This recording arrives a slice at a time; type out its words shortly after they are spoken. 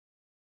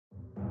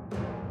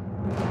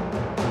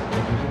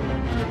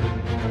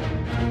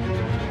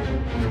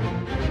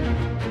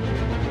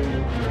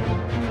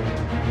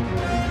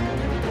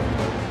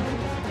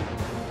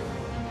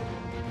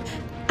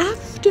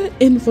After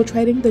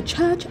infiltrating the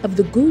church of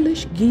the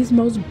ghoulish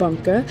Gizmo's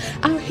bunker,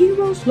 our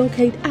heroes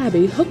locate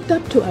Abby hooked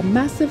up to a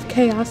massive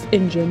chaos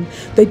engine.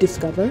 They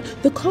discover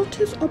the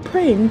cultists are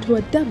praying to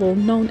a devil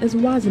known as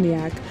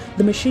Wozniak,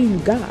 the machine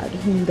god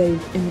whom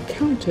they've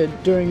encountered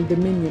during the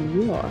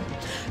Minion War.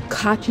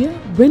 Katya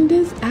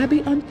renders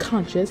Abby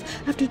unconscious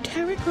after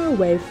tearing her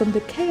away from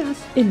the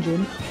chaos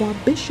engine while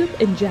Bishop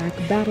and Jack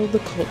battle the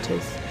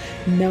cultists.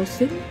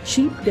 Nelson,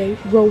 Cheap Date,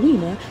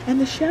 Rowena, and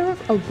the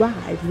sheriff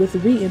arrive with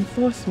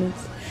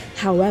reinforcements.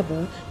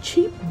 However,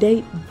 Cheap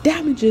Date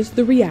damages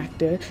the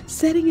reactor,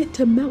 setting it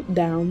to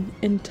meltdown,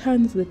 and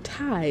turns the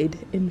tide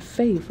in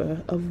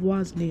favor of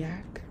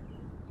Wozniak.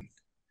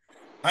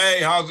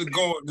 Hey, how's it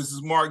going? This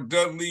is Mark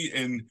Dudley,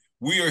 and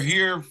we are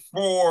here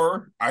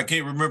for, I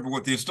can't remember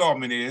what the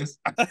installment is.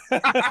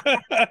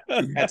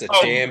 That's a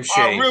damn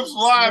shame.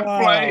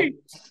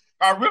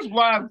 Our Rips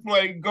Live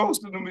play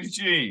Ghost in the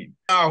Machine.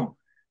 Now,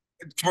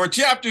 for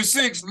chapter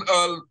 6,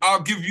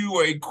 I'll give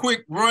you a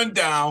quick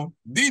rundown.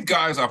 These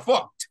guys are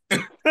fucked.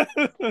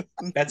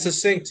 That's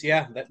succinct.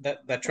 Yeah,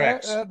 that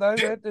tracks.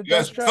 That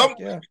does track,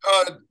 yeah.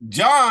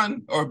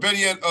 John, or better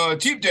yet,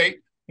 Cheap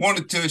Date,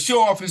 wanted to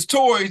show off his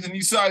toys, and he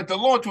decided to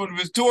launch one of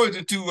his toys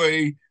into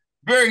a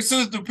very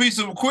sensitive piece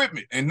of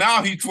equipment. And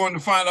now he's trying to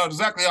find out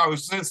exactly how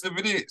sensitive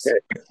it is.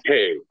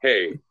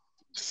 Hey.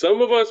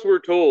 Some of us were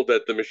told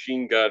that the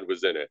machine god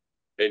was in it.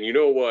 And you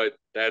know what?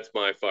 That's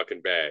my fucking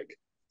bag.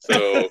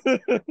 So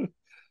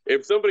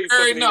if somebody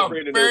fucking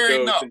afraid of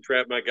no ghost and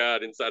trap my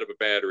god inside of a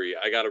battery,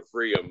 I gotta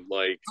free him.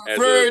 Like,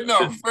 fair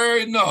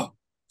enough.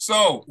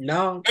 So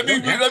no,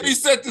 let me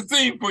set the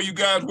theme for you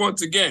guys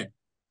once again.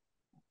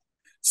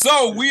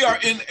 So we are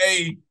in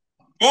a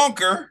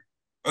bunker,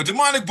 a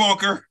demonic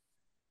bunker,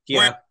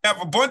 where we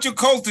have a bunch of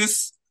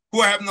cultists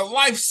who are having the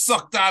life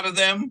sucked out of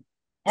them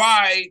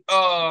by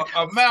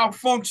a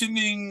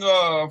malfunctioning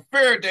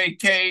Faraday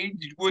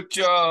cage, which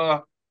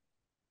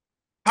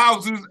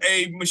houses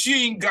a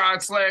machine god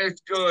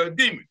 /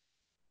 demon.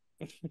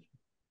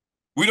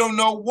 We don't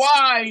know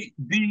why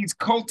these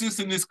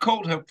cultists in this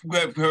cult have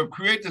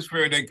created this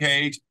Faraday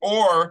cage,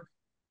 or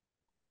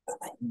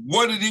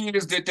what it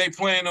is that they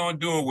plan on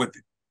doing with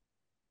it.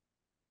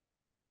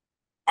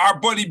 Our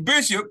buddy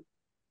Bishop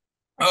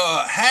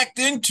hacked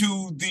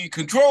into the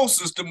control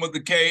system of the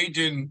cage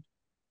and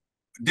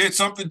did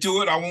something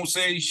to it. I won't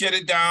say he shut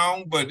it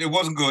down, but it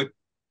wasn't good.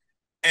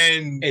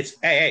 And it's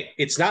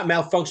not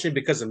malfunctioning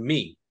because of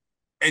me.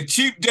 And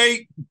Cheap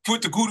Date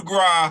put the coup de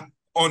grace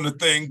on the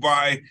thing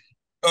by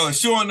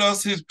showing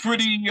us his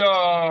pretty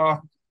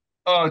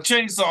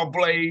chainsaw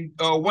blade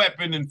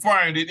weapon and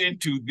firing it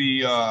into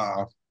the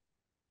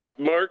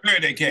Mark,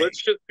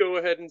 let's just go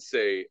ahead and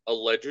say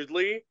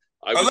allegedly.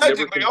 I was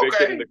never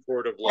convicted in the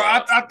court of law.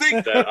 Well, I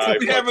think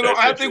we have it on.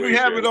 I think we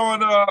have it on.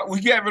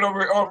 We have it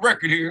on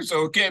record here,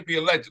 so it can't be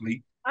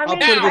allegedly. I mean,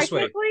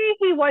 technically,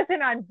 he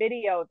wasn't on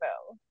video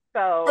though.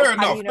 So fair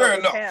enough. He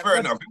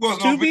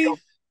wasn't on video.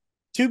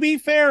 To be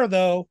fair,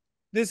 though,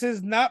 this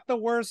is not the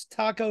worst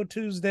Taco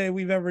Tuesday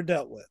we've ever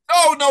dealt with.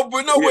 No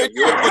way.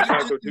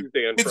 Taco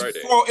Tuesday on Friday.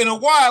 In a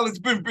while, it's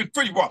been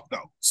pretty rough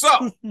though.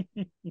 So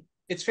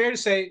it's fair to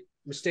say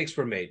mistakes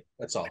were made.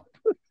 That's all.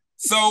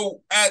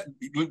 So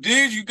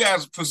here's you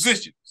guys'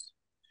 positions.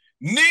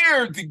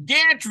 Near the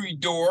gantry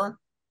door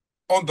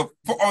on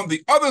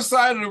the other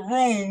side of the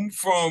room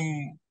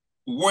from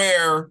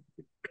where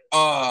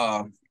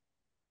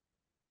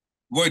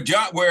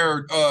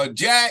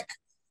Jack,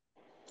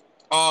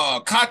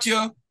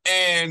 Katya,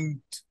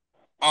 and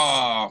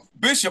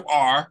Bishop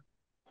are,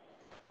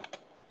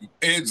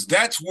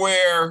 that's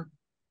where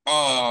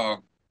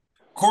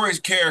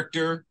Corey's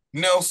character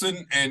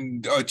Nelson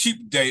and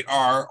Cheap Date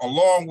are,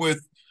 along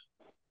with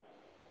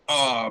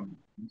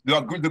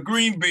the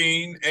Green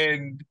Bean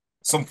and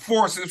some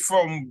forces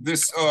from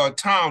this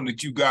town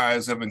that you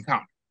guys have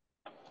encountered.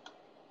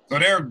 So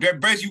they're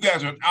basically, you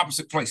guys are in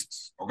opposite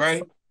places,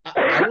 okay?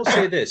 I will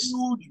say this.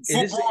 Huge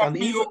football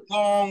field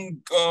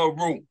long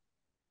room.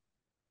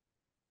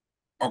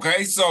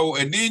 Okay, so,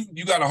 and then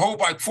you got a whole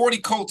like 40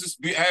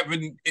 cultists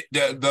having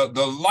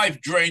the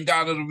life drained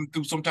out of them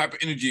through some type of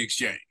energy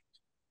exchange.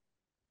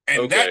 And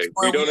okay, that's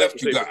where we don't have to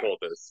say the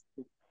cultists.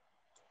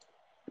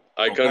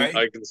 I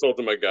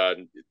consulted my god.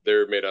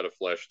 They're made out of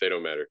flesh. They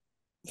don't matter.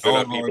 They're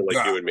not people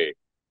like you and me.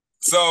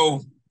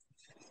 So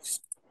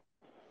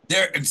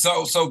there's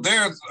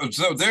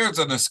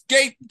an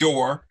escape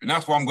door, and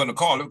that's what I'm going to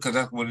call it because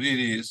that's what it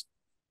is.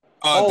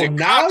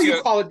 Now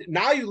you call it.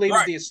 Now you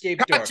label the escape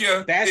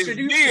door. Bastard,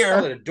 you used to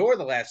call it a door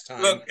the last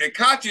time. Look, and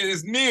Katya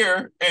is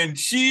near, and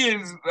she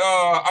is.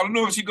 I don't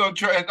know if she's going to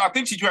try. I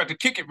think she tried to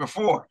kick it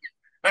before.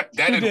 That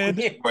didn't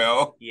work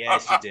well. Yeah,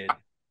 she did.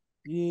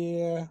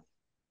 Yeah.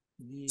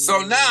 So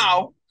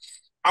now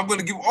I'm going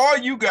to give all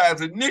you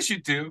guys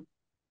initiative.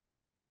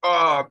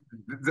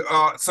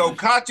 So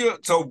Katya,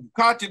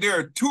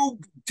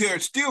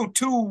 there's still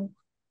two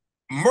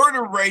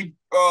murder rate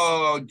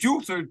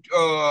juicer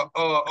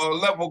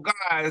level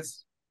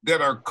guys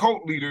that are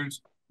cult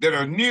leaders that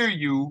are near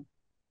you.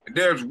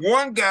 There's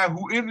one guy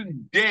who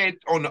isn't dead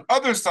on the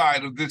other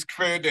side of this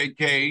Faraday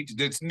cage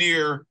that's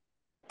near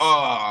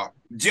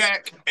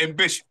Jack and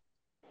Bishop.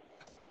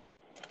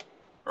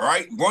 All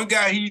right, one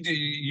guy,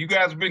 you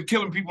guys have been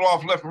killing people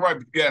off left and right,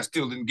 but you guys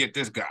still didn't get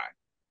this guy.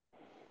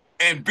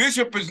 And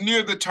Bishop is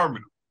near the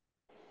terminal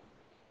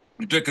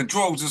that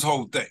controls this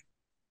whole thing.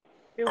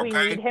 Do we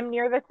need him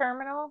near the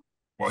terminal?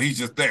 Well, he's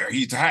just there.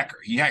 He's a hacker.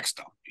 He hacks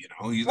stuff, you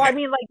know. I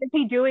mean, like, is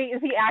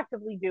he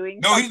actively doing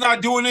No, he's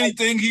not doing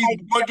anything. He's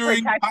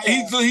wondering,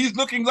 he's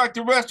looking like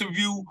the rest of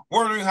you,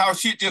 wondering how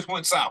shit just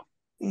went south.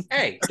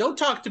 Hey, don't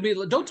talk to me.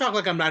 Don't talk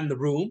like I'm not in the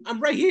room. I'm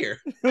right here.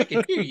 I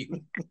can hear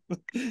you.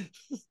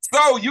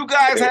 So you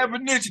guys have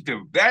initiative.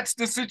 That's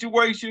the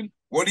situation.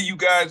 What are you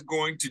guys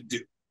going to do?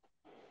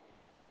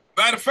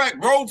 Matter of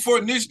fact, roll for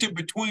initiative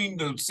between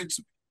the six.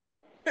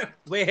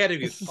 Way ahead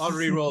of you.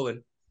 Already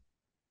rolling.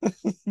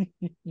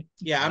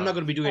 Yeah, I'm not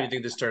going to be doing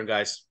anything this turn,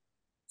 guys.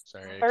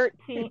 Sorry.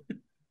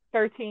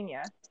 13,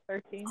 yeah.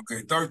 13.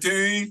 Okay,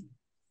 13.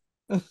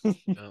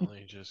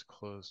 Only just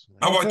closed.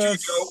 How about you,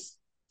 Joe?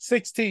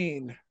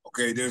 16.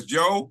 Okay, there's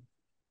Joe.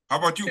 How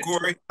about you,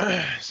 Corey?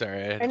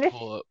 Sorry, I had to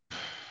pull up.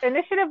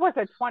 Initiative was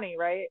a 20,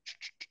 right?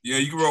 Yeah,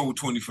 you can roll with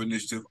 20 for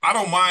initiative. I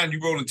don't mind you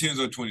rolling 10s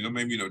or 20s. That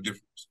made me no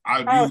difference.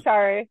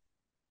 Sorry.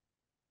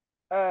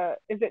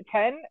 Is it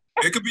 10?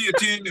 It could be a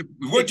 10.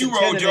 What you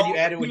roll, Joe? You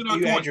add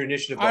your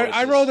initiative bonuses.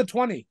 I rolled a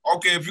 20.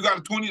 Okay, if you got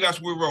a 20,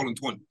 that's what we're rolling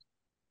 20.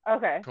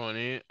 Okay.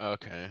 20?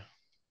 Okay.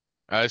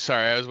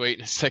 Sorry, I was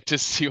waiting a sec to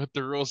see what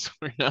the rules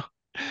were now.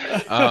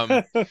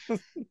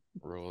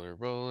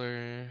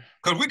 Roller.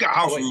 Because we got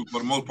house rules for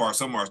the most part.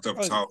 Some of our stuff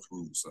is house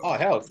rules. So. Oh,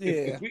 hell.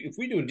 If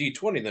we do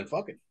D20, then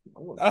fuck it.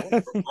 Roll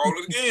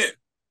it again.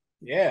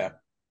 Yeah.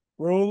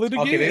 Roll it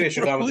again. Okay, maybe I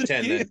should have gone with the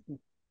 10 then.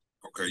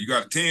 Okay, you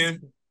got a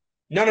 10?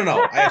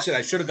 No. I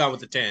should have gone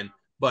with the 10,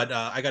 but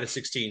I got a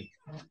 16.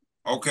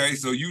 Okay,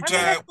 so you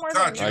tied with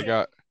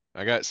Kachi.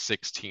 I got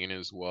 16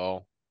 as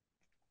well.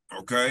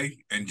 Okay,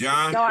 and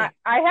John? No, I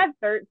had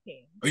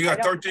 13. Oh, you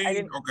got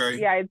 13? Okay.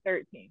 Yeah, I had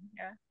 13.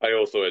 Yeah. I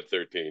also had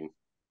 13.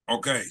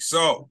 Okay,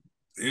 so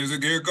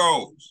here it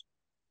goes.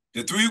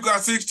 The three who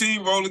got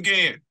 16, roll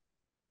again.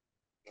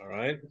 All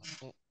right.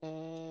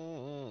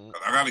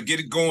 I gotta get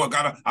it going.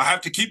 I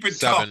have to keep it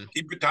 7. Tough.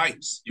 Keep it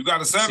tight. You got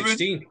a 7?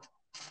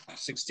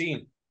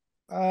 16.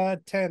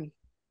 10.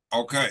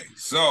 Okay,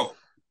 so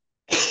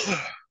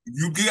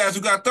you guys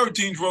who got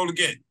 13s, roll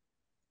again.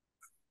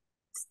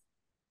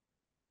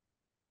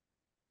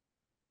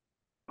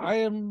 I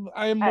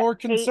am more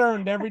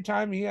concerned every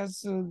time we have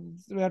to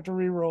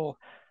re-roll.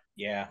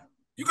 Yeah.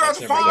 You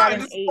guys are fine.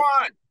 This is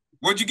fine.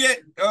 What'd you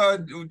get?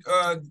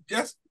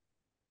 Jess?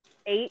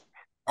 8.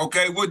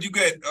 Okay, what'd you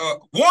get?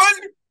 1?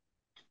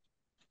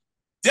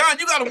 John,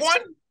 you got a 1?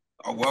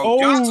 Oh well,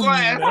 John's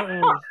last.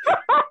 No.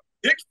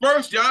 Nick's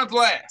first, John's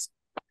last.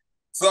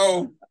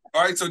 So,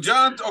 all right, so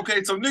John,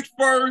 okay, so Nick's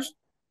first,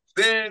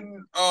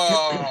 then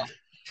I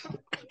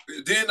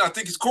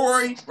think it's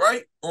Corey,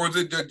 right? Or is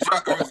it Joe?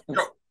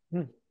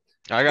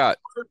 I got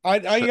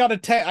a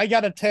 10. I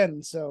got a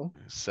 10, so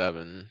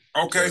 7.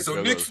 Okay,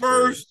 so Nick's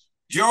first,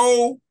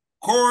 Joe,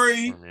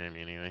 Corey,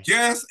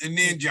 Jess, and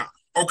then John.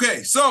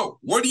 Okay, so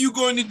what are you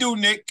going to do,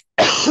 Nick?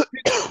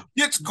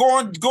 It's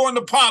going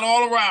to pot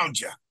all around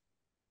you.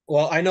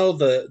 Well, I know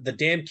the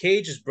damn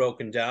cage is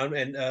broken down,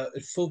 and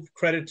full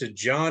credit to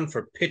John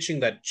for pitching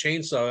that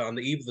chainsaw on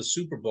the eve of the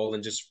Super Bowl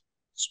and just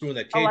screwing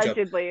that cage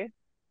allegedly. Up.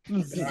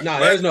 No,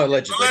 there's no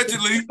allegedly.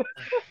 Allegedly.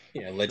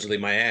 Yeah, allegedly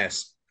my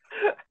ass.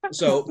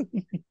 So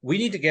we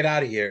need to get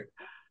out of here.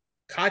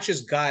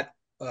 Kacha's got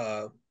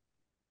the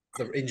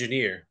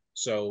engineer,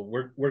 so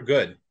we're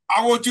good.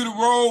 I want you to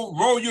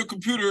roll your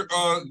computer.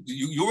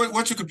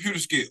 What's your computer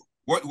skill?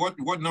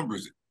 What number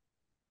is it?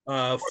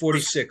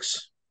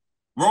 46.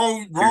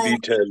 Roll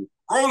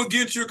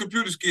against your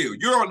computer skill.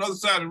 You're on the other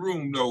side of the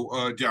room,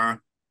 though, John.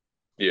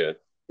 Yeah,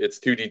 it's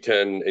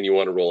 2d10, and you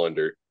want to roll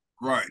under.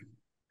 Right.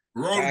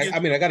 I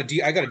got a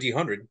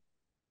D100.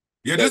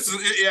 Yeah, it's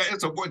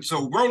a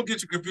so roll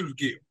against your computer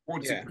skill.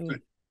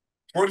 46%.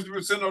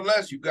 40% or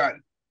less, you got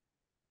it.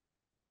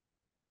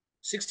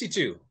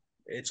 62.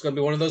 It's gonna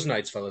be one of those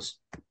nights, fellas.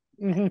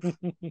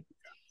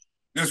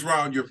 This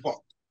round, you're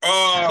fucked.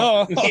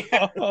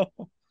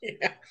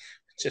 Yeah.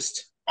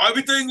 Just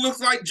everything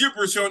looks like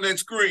gibberish on that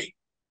screen.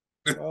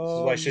 This is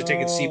why I should have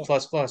taken C++.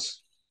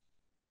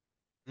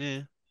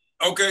 Yeah.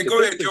 Okay,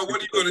 go ahead, Joe. What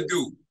are you gonna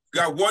do?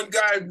 Got one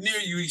guy near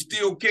you. He's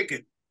still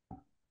kicking.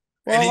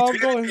 Well,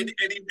 and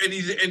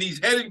he's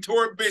heading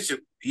toward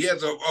Bishop. He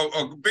has a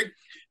big.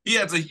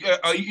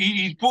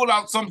 He's pulled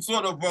out some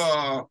sort of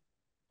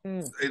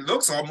It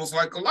looks almost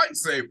like a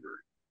lightsaber,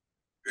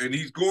 and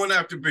he's going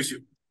after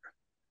Bishop.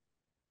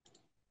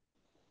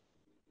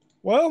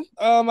 Well,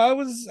 I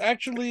was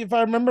actually, if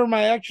I remember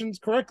my actions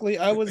correctly,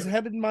 I was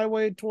headed my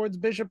way towards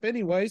Bishop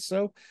anyway,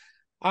 so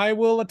I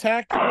will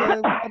attack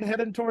the one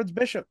heading towards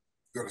Bishop.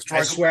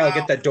 I swear I'll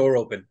get that door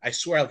open.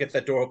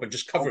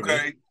 Just cover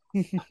me.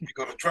 You're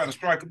gonna try to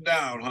strike him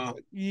down, huh?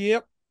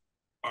 Yep.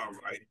 All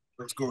right.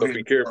 Let's go. But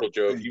be careful,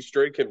 Joe. If you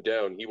strike him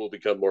down, he will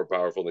become more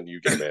powerful than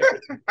you can imagine.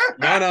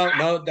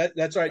 No.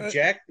 That's right.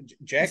 Jack.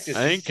 Just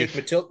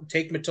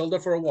take Matilda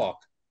for a walk.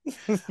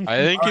 I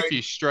think if right.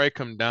 you strike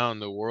him down,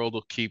 the world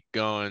will keep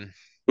going.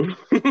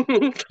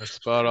 That's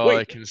about all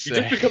I can say.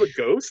 You just become a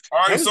ghost? All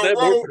How right, is so that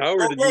more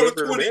power than you roll a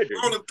ever 20. imagined?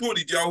 Roll a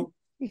 20, Joe. All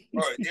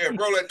right, yeah,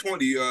 roll that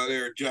 20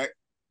 there, Jack.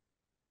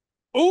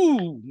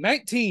 Ooh,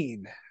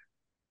 19.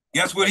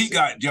 Guess what he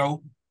got,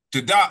 Joe?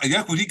 To die.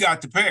 Guess what he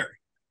got to parry?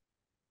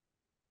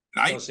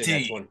 19. Don't say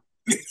that's one.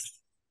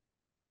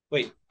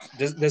 Wait,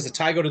 does the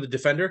tie go to the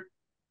defender?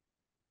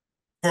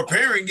 For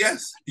parrying,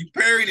 yes. He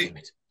parried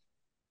it.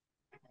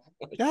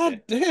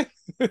 God damn.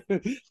 I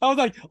was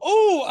like,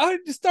 oh, I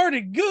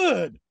started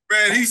good.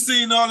 Man, he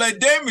seen all that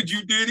damage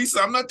you did. He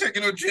said, I'm not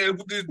taking no chance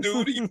with this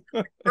dude. He's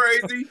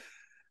crazy.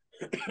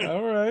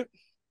 All right.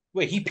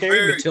 Wait, he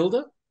parried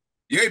Matilda?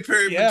 Yeah, he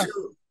parried Matilda.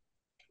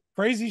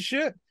 Crazy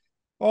shit.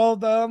 Well,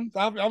 I'm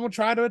gonna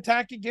try to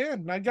attack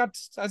again. I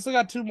still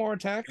got 2 more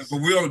attacks.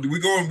 But we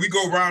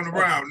go round and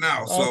round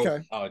now. So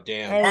okay. Oh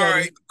damn. All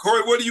right,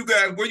 Corey, what are you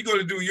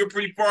gonna do? You're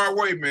pretty far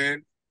away,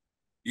 man.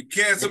 You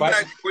can't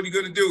magic. What are you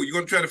gonna do? You're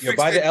gonna try to fix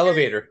by the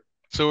elevator.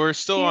 So we're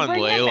still on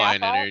ley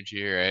line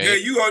energy, right? Yeah,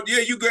 you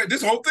got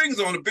this whole thing's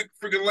on a big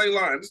freaking ley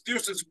line.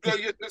 This is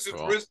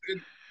cool. Risk.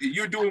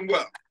 You're doing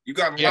well. You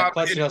got a lot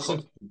of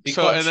Nelson.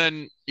 So and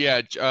then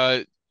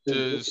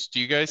do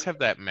you guys have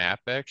that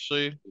map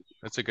actually?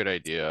 That's a good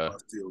idea. I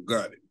still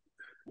got it.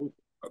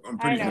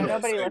 I know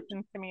nobody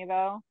listens to me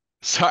though.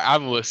 Sorry,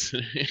 I'm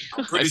listening.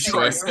 I'm pretty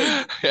sure.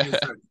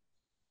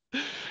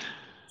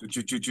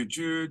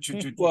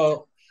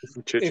 Well,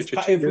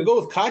 if we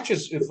go with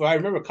Katya's, if I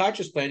remember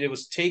Katya's plan, it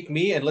was take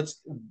me and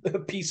let's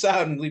peace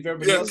out and leave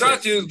everybody else. Yeah,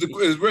 Katya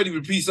is ready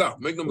to peace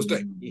out. Make no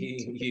mistake.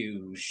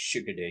 You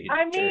sugar daddy.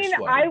 I mean,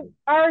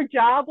 our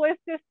job was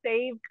to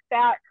save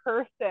that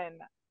person.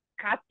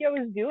 Katya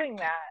was doing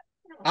that.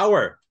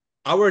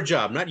 Our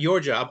job, not your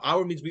job.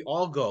 Our means we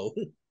all go.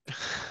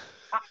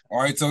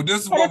 All right, so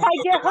this is but if I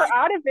get her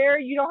out of there,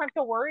 you don't have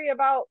to worry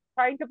about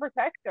trying to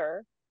protect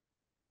her.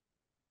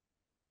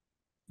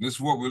 This is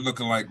what we're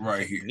looking like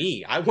right here.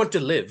 Me, I want to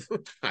live.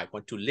 I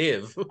want to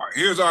live. All right,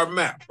 here's our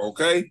map,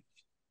 okay?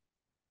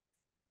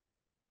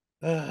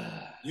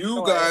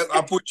 You guys, I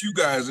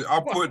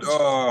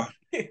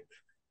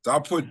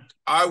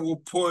will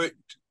put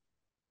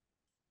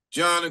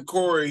John and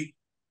Corey.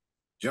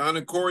 John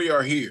and Corey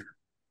are here.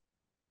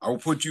 I will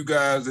put you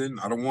guys in.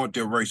 I don't want the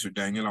eraser,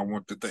 Daniel. I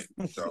want the thing.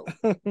 So,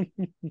 are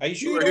you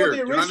sure you don't want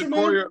the eraser,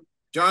 man?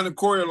 John and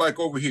Corey are like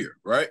over here,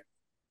 right?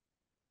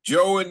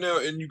 Joe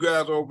and you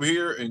guys are over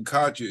here, and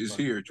Katya is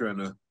here trying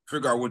to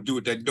figure out what to do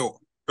with that door.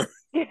 Oh,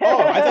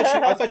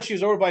 I thought she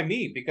was over by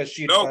me because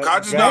she. No,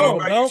 Katya's not over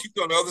by you. She's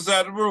on the other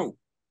side of the room.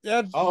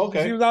 Yeah. Oh,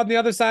 okay. She was on the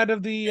other side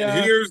of the.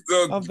 And here's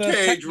the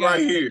cage right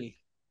here.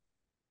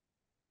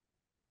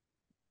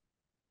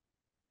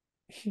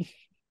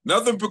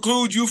 Nothing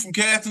precludes you from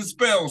casting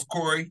spells,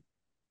 Corey.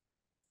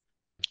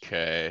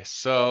 Okay,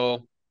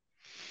 so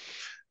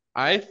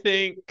I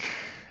think.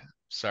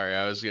 Sorry,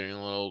 I was getting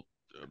a little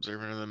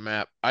observant of the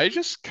map. I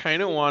just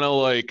kind of want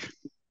to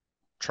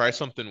try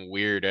something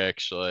weird,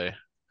 actually.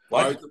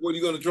 What are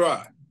you gonna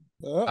try?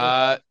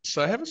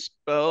 So I have a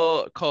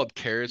spell called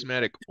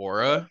Charismatic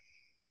Aura.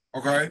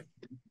 Okay.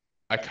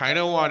 I kind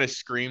of want to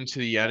scream to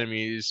the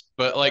enemies,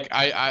 but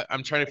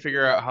I'm trying to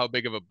figure out how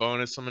big of a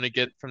bonus I'm going to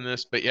get from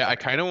this. But yeah, I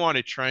kind of want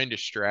to try and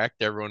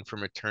distract everyone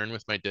from a turn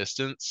with my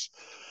distance.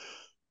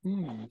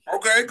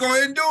 Okay, go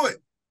ahead and do it.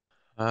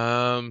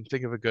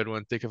 Think of a good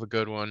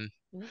one.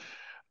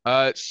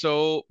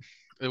 So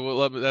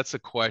that's a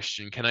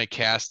question. Can I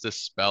cast a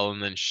spell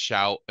and then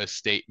shout a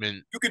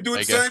statement? You can do it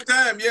at the same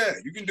time. Yeah,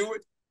 you can do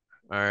it.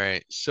 All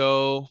right.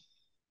 So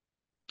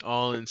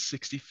all in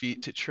 60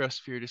 feet to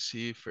trust fear to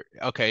see for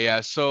okay,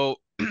 yeah. So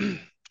I'm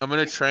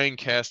gonna try and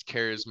cast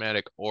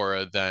Charismatic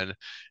Aura then,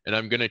 and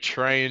I'm gonna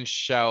try and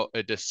shout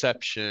a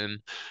deception.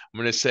 I'm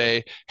gonna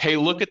say, hey,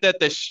 look at that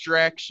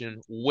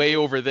distraction way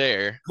over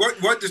there.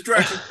 What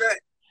distraction is that?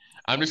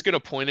 I'm just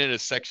gonna point in a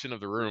section of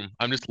the room.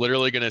 I'm just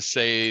literally gonna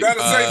say you gotta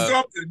say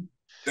something.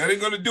 That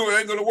ain't gonna do it,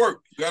 ain't gonna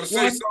work. You gotta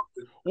say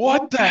something.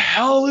 What the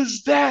hell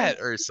is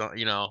that? Or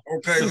something,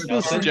 Okay,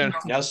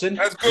 Nelson.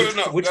 That's good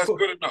enough. That's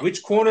good enough.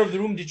 Which corner of the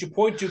room did you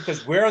point to?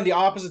 Because we're on the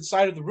opposite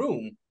side of the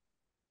room.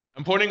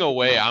 I'm pointing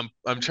away. I'm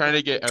trying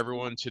to get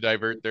everyone to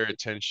divert their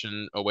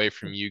attention away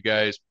from you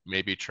guys.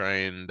 Maybe try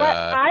and. But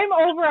I'm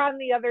over on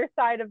the other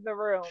side of the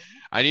room.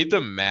 I need the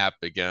map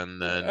again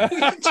then,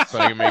 so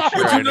I can make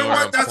sure but I know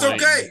what? That's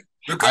pointing. Okay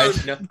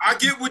because I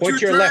get what you're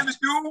trying to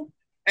do,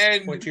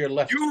 and point to your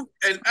left.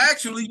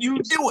 Actually you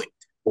do it.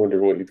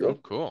 Wonder what you do. Oh,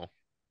 cool.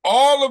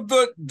 All of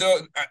the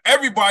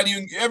everybody,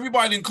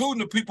 including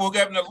the people who are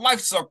having their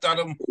life sucked out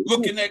of them,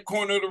 look in that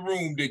corner of the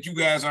room that you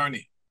guys aren't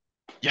in.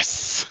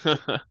 Yes. All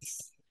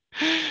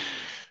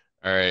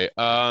right.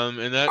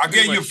 And that I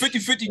gave you a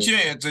 50-50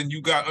 chance, and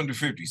you got under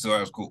 50, so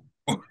that's cool.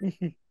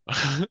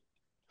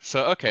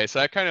 So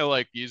that kind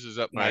of uses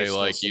up my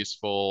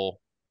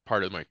useful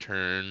part of my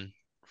turn.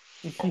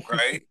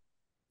 Okay.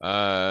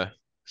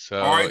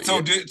 So all right.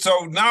 So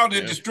now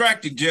they're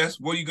distracted. Jess,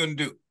 what are you gonna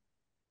do?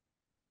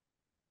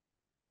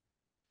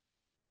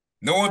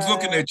 No one's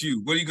looking at you.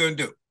 What are you gonna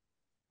do?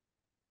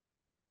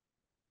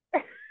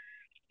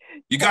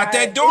 You got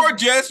that door,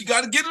 Jess. You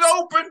got to get it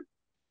open.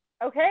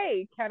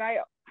 Okay. How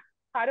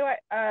do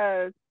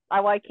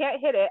I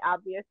can't hit it,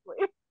 obviously.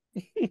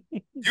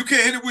 You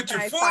can't hit it with your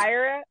foot.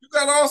 Fire it? You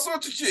got all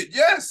sorts of shit.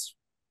 Yes.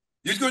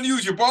 You're going to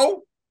use your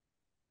bow?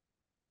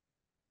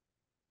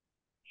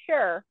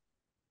 Sure.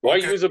 Why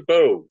use a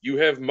bow? You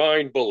have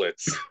mine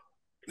bullets.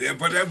 Yeah,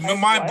 but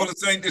mine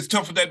bullets ain't as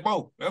tough as that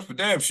bow. That's for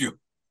damn sure.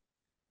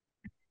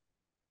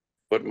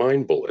 But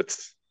mine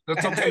bullets.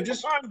 That's okay.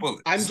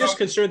 I'm just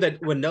concerned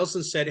that when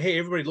Nelson said, "Hey,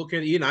 everybody, look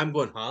at Ian," I'm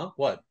going, "Huh?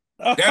 What?"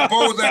 That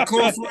bow is at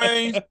close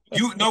range.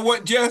 You know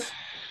what, Jeff?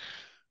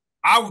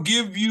 I will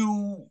give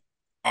you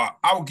a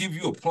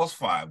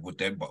 +5 with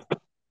that bow.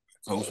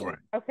 Close range.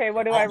 Okay,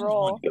 what do I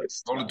roll?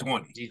 Roll a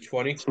 20.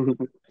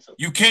 D20.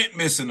 You can't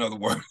miss, in other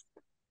words.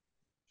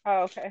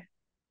 Oh, okay.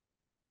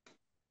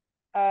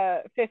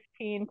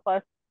 15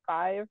 plus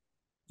 5.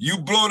 You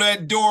blow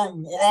that door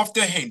off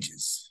the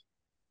hinges.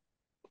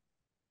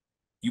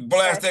 You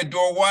blast that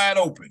door wide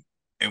open.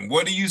 And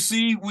what do you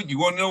see? You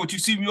want to know what you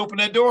see when you open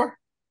that door?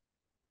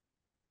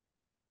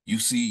 You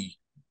see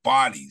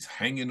bodies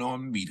hanging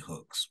on meat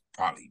hooks,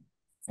 probably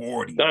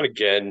 40. Not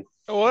again.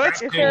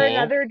 What? Is there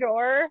another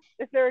door?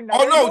 Is there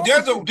another? Oh no,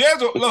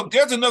 door?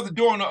 there's another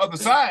door on the other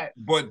side,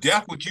 but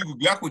that's what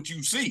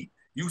you see.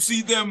 You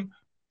see them,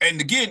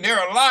 and again,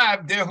 they're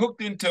alive. They're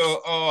hooked into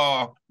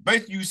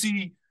basically you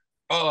see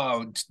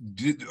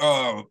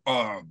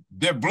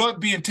their blood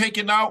being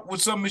taken out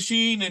with some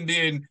machine, and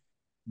then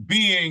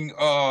then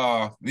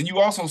you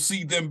also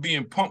see them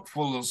being pumped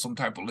full of some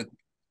type of liquid.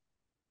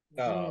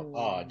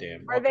 Oh,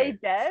 damn. Are they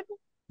dead?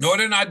 No,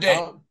 they're not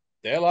dead.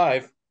 They're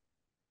alive.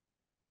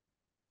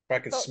 I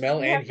can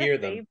smell and hear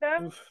them.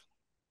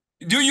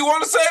 Do you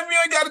want to save me? You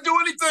ain't got to do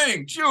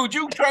anything. Shoot,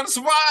 you trying to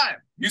survive.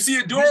 You see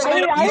a door.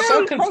 You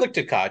sound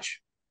conflicted, Koch.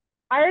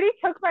 I already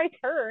took my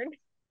turn,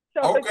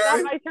 so it's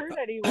not my turn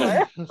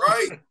anymore.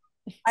 Right.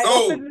 I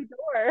opened the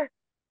door.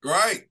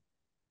 Right.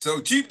 So,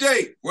 Cheap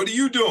Date, what are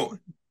you doing?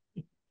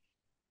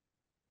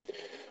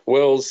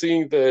 Well,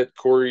 seeing that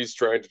Corey's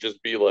trying to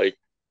just be like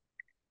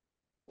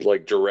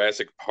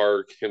Jurassic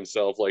Park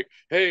himself, like,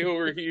 hey,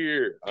 over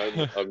here,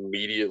 I'm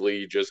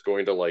immediately just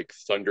going to like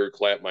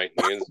thunderclap my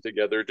hands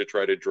together to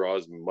try to draw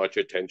as much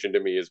attention to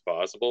me as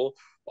possible.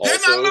 They're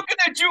not looking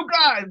at you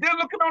guys. They're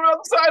looking on the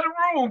other side of the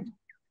room.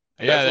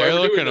 Yeah, they're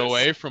looking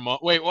away from.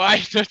 Wait,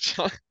 why? They're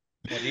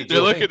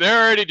looking.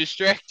 They're already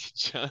distracted,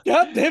 John.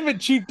 God damn it,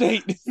 Cheap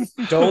Date.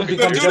 Don't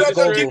become Jeff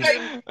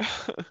Goldblum.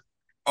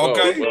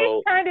 Okay.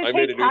 Well, trying to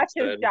take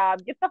Koch's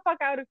job. Get the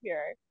fuck out of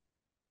here.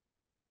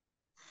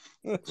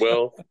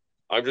 Well,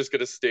 I'm just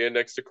gonna stand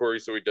next to Corey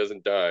so he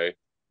doesn't die.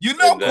 You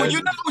have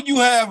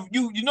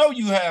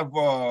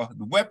the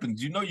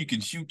weapons. You know you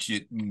can shoot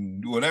shit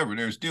and whatever.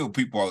 There's still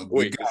people.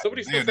 Wait, is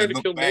somebody still trying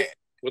to kill me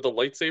with a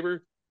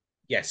lightsaber?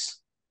 Yes.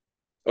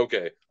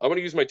 Okay, I'm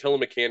gonna use my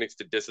telemechanics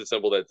to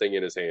disassemble that thing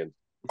in his hand.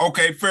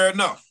 Okay, fair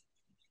enough.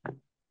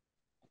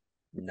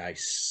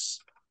 Nice.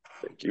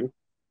 Thank you.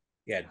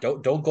 Yeah,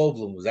 don't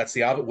Goldblum. That's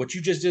the opposite. What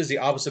you just did is the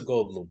opposite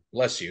Goldblum.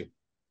 Bless you.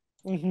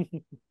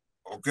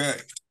 Okay.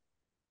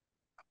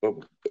 But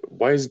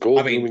why is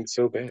Goldbluming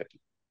so bad?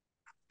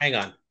 Hang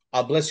on.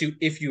 I'll bless you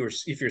if you're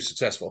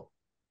successful.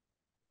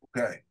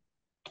 Okay.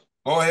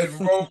 Go ahead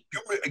and roll.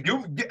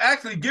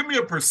 Give me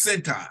a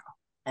percentile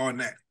on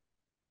that.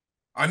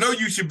 I know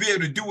you should be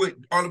able to do it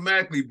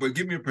automatically, but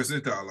give me a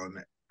percentile on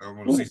that. I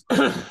want to see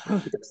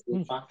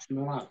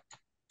something.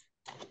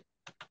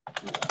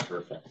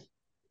 Perfect.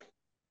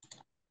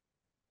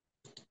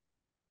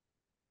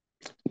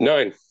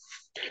 9.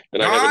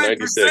 And I have a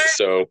 96,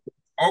 so.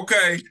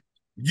 Okay.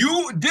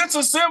 You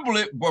disassemble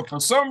it, but for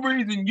some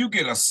reason you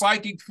get a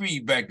psychic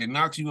feedback that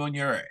knocks you on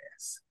your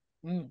ass.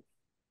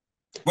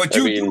 But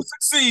you do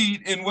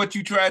succeed in what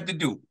you tried to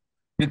do.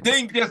 The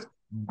thing just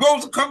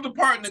comes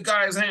apart in the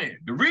guy's hand.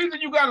 The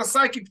reason you got a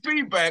psychic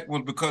feedback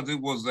was because it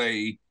was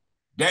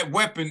that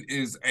weapon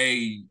is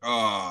it's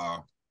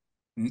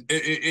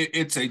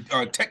a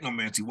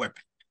technomancy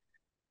weapon.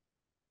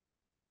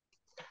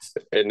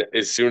 And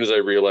as soon as I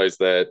realized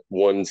that,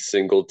 one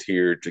single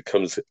tear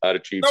comes out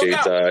of Cheap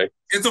Date's eye.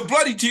 It's a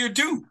bloody tear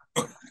too.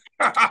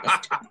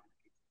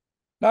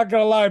 Not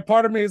gonna lie,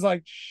 part of me is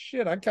like,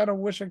 shit, I kind of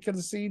wish I could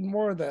have seen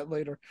more of that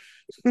later.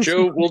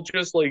 Joe, we'll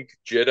just like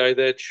Jedi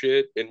that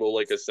shit and we'll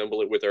like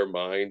assemble it with our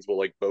minds. We'll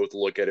like both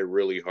look at it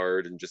really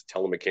hard and just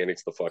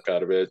telemechanics the fuck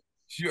out of it.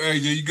 Sure,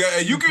 you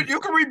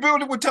can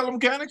rebuild it with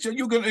telemechanics. If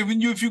you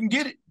can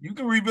get it, you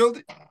can rebuild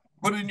it.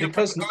 Put it in your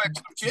collection of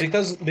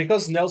shit.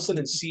 Because Nelson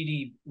and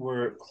CD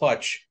were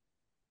clutch.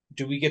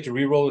 Do we get to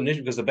reroll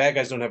initiative because the bad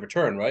guys don't have a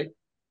turn, right?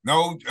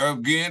 No,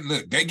 again,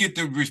 look, they get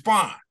to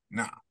respond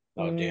now.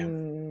 Oh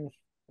damn.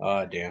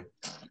 Oh damn.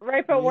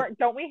 Right, but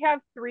don't we have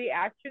 3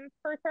 actions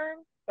per turn?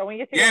 Don't we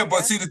get to? Yeah,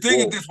 but see, the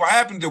thing is, this what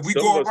happens that we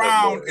go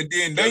around and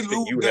then they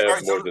lose.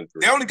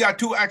 They only got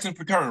 2 actions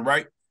per turn,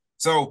 right?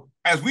 So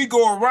as we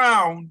go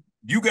around,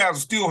 you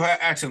guys still have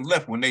action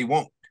left when they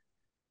won't.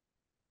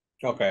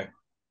 Okay.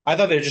 I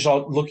thought they were just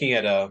all looking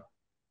at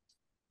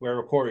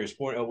where Corey is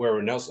pointing,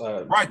 where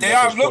Nelson. Right, they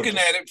are looking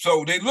at it,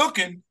 so they're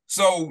looking,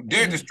 so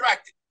they're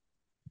distracted.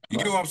 You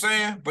get what I'm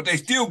saying? But they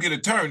still get a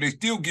turn. They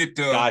still get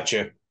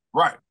Gotcha.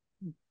 Right.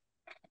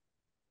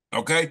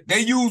 Okay. They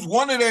use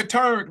one of their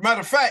turns.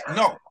 Matter of fact,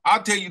 no.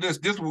 I'll tell you this.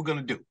 This is what we're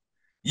gonna do.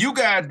 You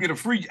guys get a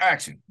free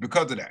action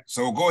because of that.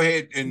 So go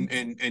ahead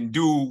and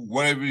do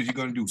whatever it is you're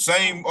gonna do.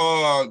 Same.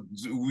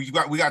 We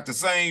got the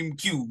same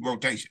cue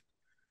rotation.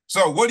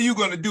 So what are you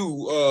gonna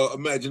do?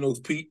 Imagine those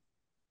Pete.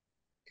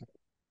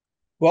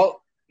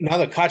 Well, now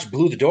that Koch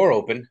blew the door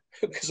open,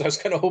 because I was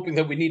kind of hoping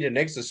that we needed an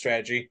exit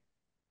strategy.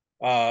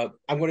 I'm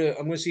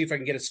gonna see if I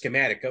can get a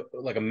schematic,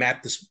 like a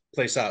map this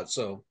place out.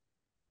 So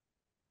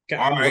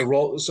I'm gonna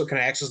roll. So can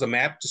I access the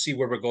map to see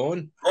where we're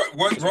going?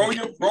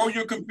 Roll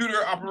your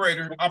computer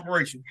operation. All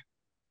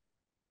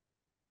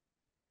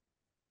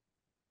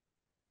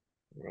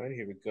right,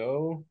 here we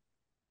go.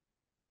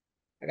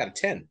 I got a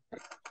 10.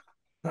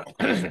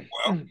 Okay,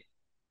 well,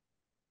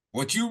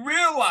 what you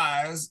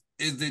realize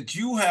is that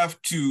you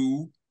have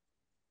to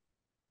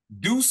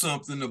do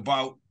something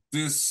about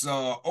this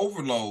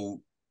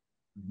overload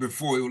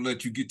before it will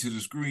let you get to the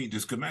screen,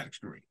 the schematic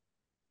screen.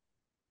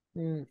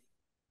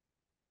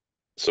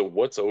 So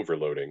what's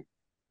overloading?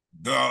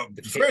 The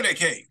Faraday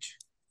cage.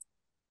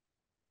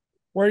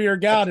 Where your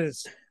god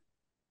is.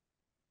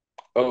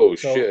 Oh,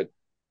 so shit.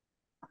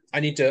 I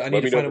need to find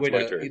a way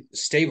to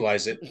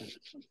stabilize it.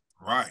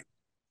 Right.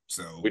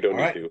 So we don't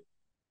need to.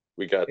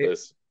 We got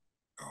this.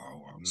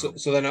 Oh, no.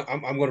 So then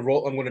I'm going to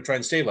roll. I'm going to try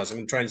and stabilize. I'm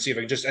going to try and see if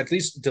I can just at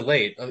least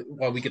delay it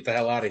while we get the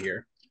hell out of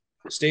here.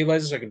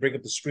 Stabilize it so I can bring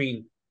up the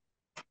screen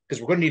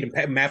because we're going to need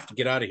a map to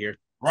get out of here.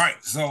 Right.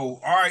 So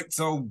all right.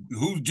 So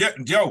who's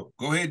Joe?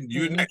 Go ahead.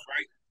 You're next,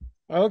 right?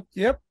 Oh,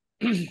 yep.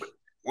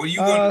 What are you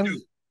going to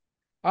do?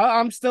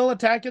 I'm still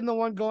attacking the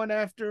one going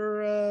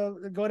after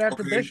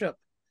Bishop.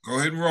 Go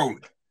ahead and roll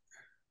it.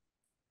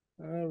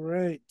 All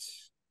right.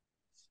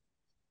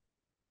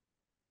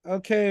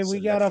 Okay,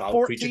 we got a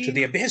 14. Creature to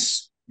the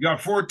abyss. You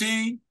got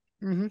 14?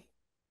 Mm-hmm.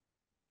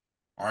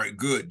 All right,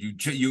 good. You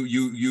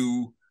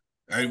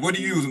and what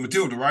do you use?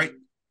 Matilda, right?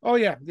 Oh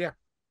yeah. Hey,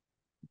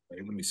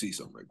 let me see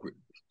something right quick.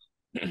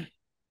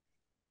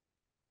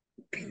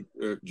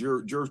 Just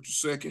a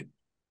second.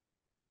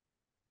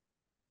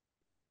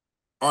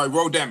 All right,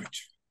 roll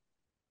damage.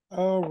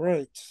 All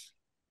right.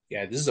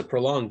 Yeah, this is a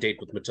prolonged date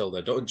with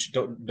Matilda. Don't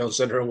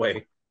send her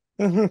away.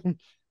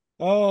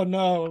 Oh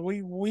no,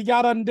 we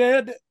got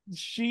undead.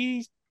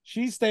 She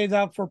stays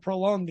out for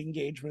prolonged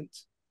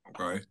engagements.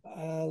 Okay.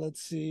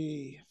 Let's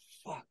see.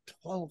 Fuck,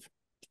 12.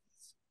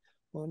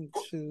 1,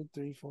 2,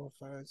 3, 4,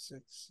 5,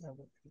 6, 7,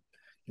 8.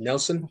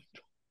 Nelson,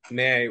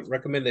 may I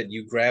recommend that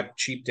you grab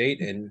cheap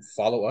date and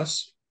follow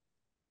us?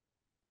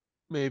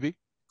 Maybe.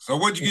 So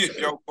what'd you get,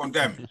 Joe, on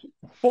damage?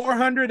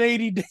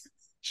 480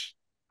 damage.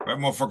 That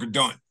motherfucker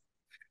done.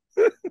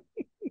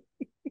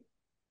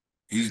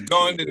 He's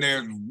done, and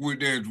there's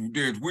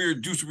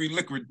weird juicery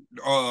liquid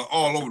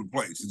all over the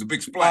place. It's a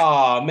big splash.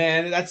 Oh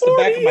man, that's the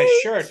back of my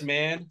shirt,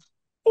 man.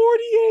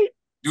 48.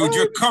 Dude,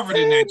 you're covered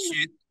in that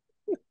shit.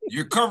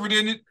 You're covered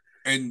in it,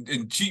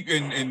 and cheap,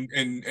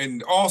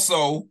 and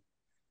also,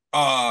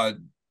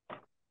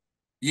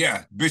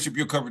 yeah, Bishop,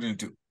 you're covered in it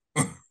too.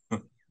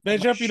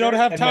 Bishop, you don't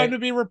have time to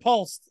be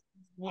repulsed.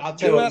 I'll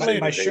tell you,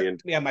 my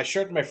shirt, my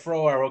shirt and my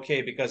fro are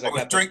okay because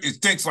it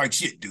stinks like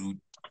shit, dude.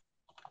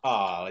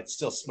 Oh, it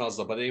still smells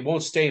though, but it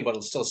won't stain, but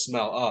it'll still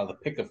smell. Oh, the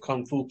pick of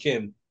Kung Fu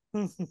Kim.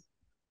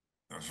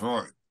 That's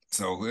right.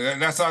 So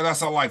that's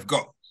how life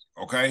goes.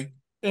 Okay.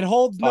 It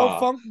holds no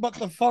funk but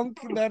the funk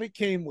that it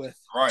came with.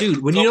 Right.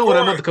 Dude, when when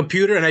I'm on the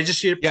computer and I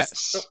just hear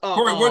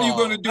Corey, what are you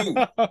gonna do?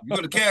 You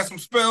gonna cast some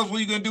spells? What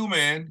are you gonna do,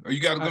 man? Are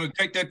you guys gonna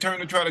take that turn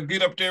to try to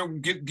get up there,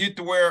 get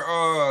to where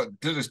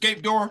to the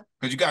escape door?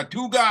 Because you got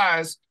two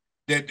guys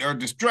that are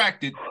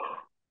distracted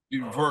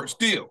for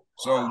still.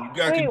 So you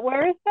guys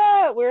where's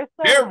the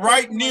they're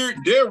right near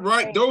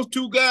those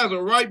two guys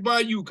are right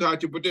by you,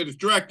 Katya, but they're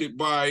distracted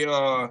by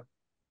no,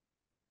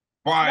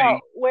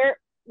 where's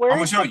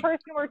the person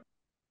we're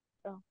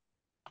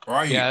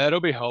right here. Yeah, that'll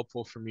be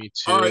helpful for me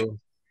too. All right.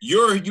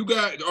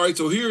 All right,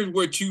 so here's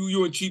where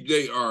you and Cheap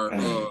Date are,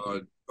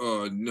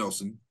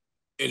 Nelson.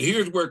 And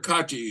here's where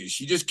Katya is.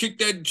 She just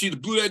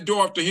blew that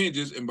door off the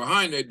hinges, and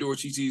behind that door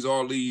she sees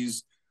all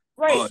these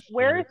where's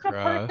the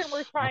person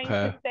we're trying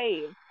to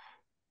save?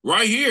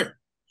 Right here.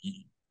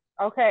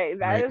 Okay,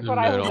 that is what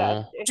I was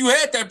asking. You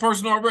had that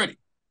person already.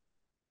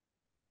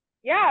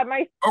 Yeah,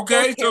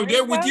 okay, so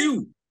they're with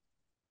you.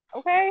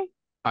 Okay.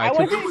 I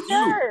wasn't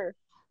sure.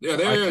 Yeah,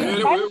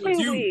 they're with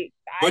you.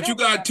 But you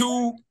got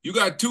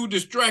two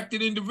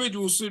distracted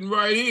individuals sitting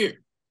right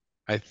here.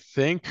 I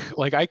think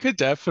I could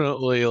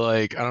definitely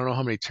I don't know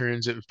how many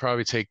turns it would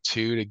probably take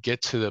 2 to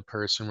get to the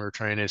person we're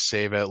trying to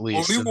save at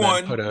least. Only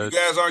one.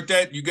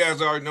 You guys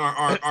aren't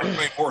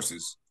playing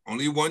horses.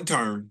 Only one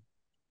turn.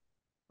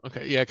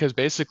 Okay, yeah, because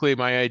basically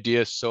my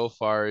idea so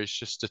far is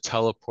just to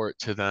teleport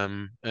to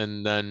them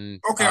and then.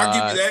 Okay, I'll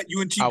give you that.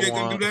 You and Cheap Date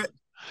can do that.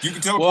 You can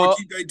teleport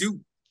Cheap Date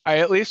too. I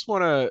at least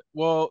want to,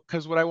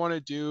 because what I want to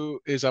do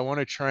is I want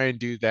to try and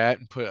do that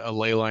and put a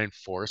ley line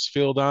force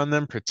field on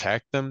them,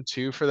 protect them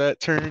too for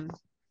that turn.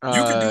 You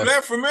can do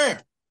that from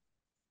there,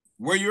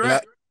 where you're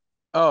at.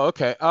 Oh,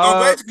 okay. So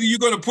basically, you're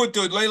going to put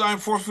the ley line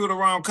force field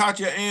around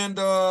Katya and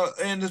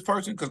this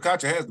person because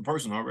Katya has the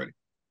person already.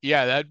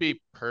 Yeah, that'd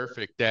be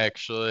perfect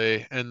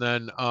actually. And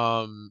then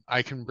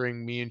I can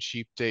bring me and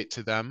Cheap Date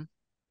to them.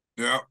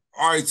 Yeah.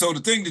 All right. So the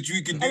thing that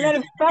you can do, and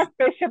then fuck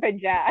Bishop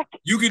and Jack.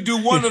 You can do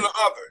one or the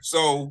other.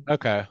 So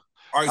okay.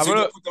 All right. So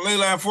you put the ley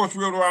line force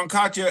field around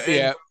Katya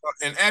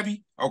and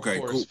Abby. Okay.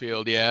 Force cool.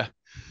 field. Yeah.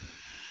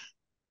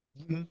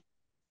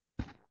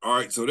 All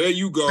right. So there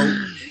you go.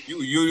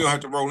 You don't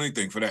have to roll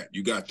anything for that.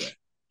 You got that.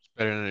 It's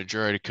better than a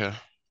Droidica.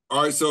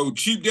 All right. So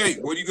Cheap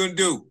Date, what are you gonna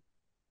do?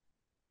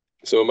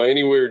 So am I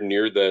anywhere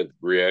near that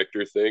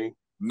reactor thing?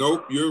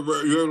 Nope.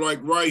 You're like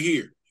right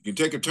here. You can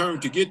take a turn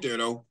to get there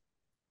though.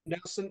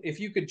 Nelson,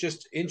 if you could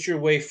just inch your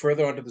way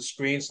further onto the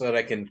screen so that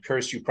I can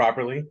curse you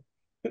properly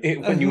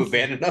when you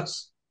abandon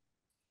us.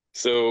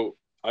 So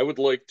I would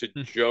like to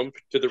jump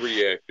to the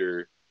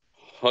reactor,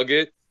 hug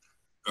it.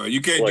 You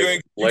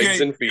can't.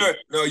 Legs and feet.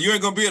 No, you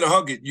ain't gonna be able to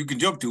hug it. You can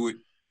jump to it.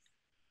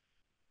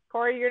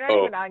 Corey, you're not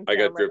even on camera. I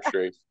got grip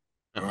strength.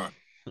 All right.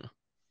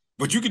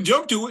 But you can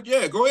jump to it.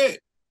 Yeah, go ahead.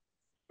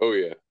 Oh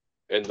yeah,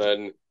 and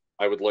then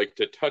I would like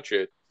to touch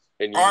it.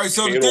 And all right.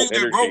 So the thing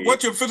that, bro,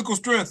 what's your physical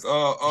strength?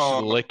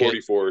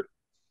 44.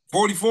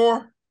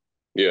 44.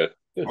 Yeah.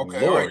 Good okay.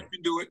 Lord. All right. You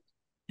can do it.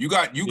 You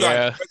got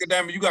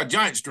damage. You got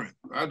giant strength.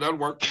 That'll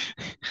work.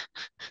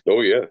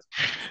 Oh yeah.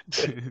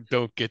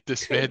 Don't get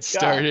this man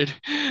started.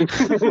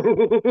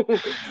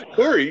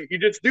 Corey, you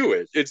just do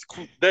it. It's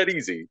that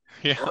easy.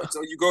 Yeah. All right,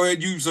 so you go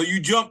ahead. You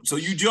jump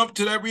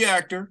to that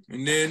reactor,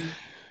 and then.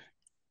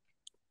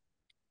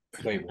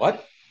 Wait,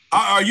 what?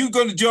 Are you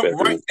going to jump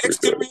right next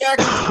to the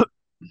reactor?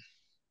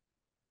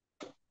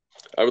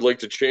 I would like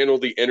to channel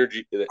the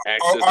energy. The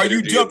access. Are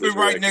you jumping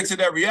right next to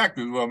that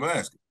reactor? Is what I'm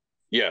asking.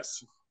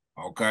 Yes.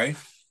 Okay.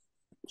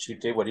 Cheap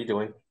Date, what are you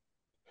doing?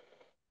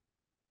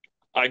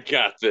 I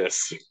got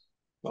this.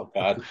 Oh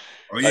God!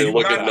 I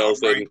look at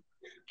Nelson,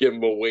 give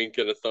him a wink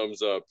and a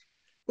thumbs up,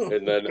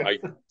 and then I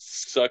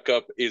suck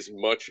up as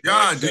much.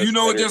 John, do you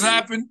know what just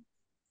happened?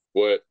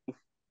 What?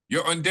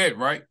 You're undead,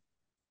 right?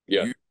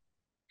 Yeah.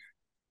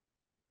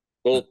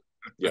 Well,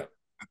 yeah.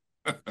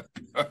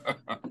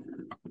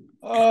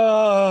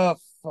 Oh,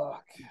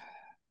 fuck.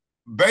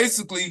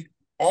 Basically,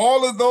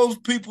 all of those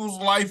people's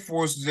life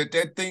forces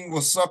that thing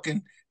was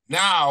sucking,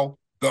 now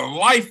the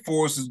life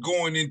force is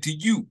going into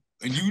you.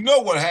 And you know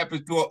what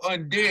happens to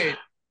an undead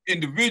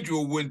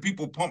individual when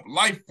people pump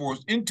life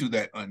force into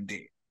that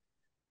undead.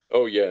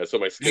 Oh, yeah. So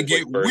my skin's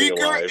get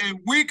weaker and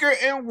weaker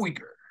and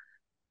weaker.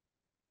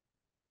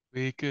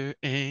 Weaker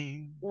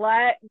and...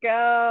 Let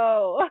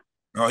go.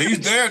 Oh, he's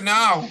there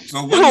now.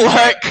 So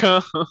let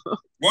go.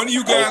 One of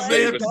you guys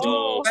may have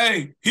to.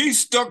 Hey, he's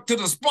stuck to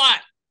the spot.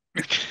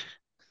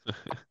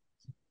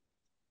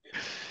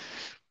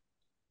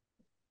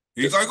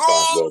 He's like,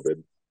 oh,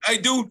 hey,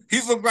 dude,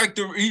 he's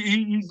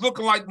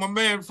looking like my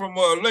man from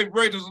Late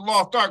Raiders of the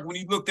Lost Ark when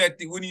he looked at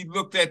the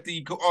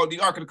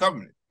Ark of the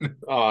Covenant.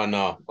 Oh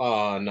no.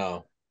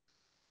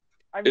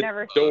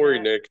 Don't worry,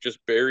 Nick. Just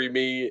bury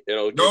me, and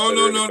I'll.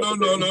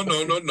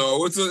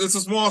 No. It's a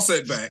small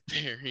setback.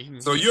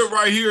 So you're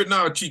right here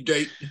now, Cheap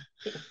Date.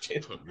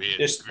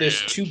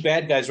 There's two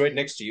bad guys right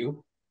next to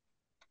you.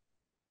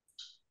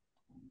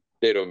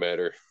 They don't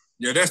matter.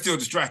 Yeah, they're still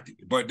distracted,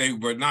 but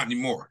not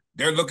anymore.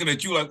 They're looking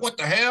at you like, what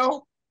the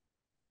hell?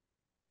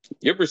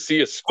 You ever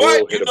see a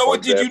squirrel hit a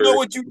bug zapper? You know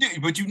what you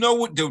did, but you know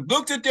what the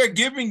look that they're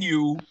giving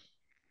you.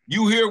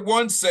 You hear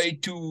one say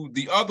to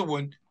the other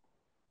one,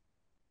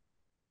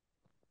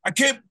 I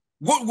can't.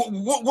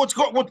 What's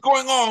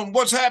going on?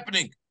 What's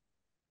happening?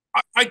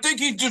 I think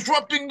he's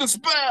disrupting the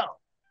spell.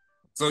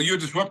 So you're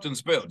disrupting the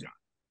spell, John.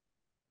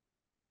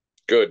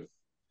 Good.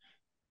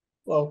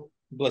 Well,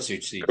 bless you,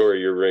 Chief.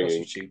 Corey, you're ringing.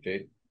 Bless you, Cheap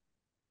Date.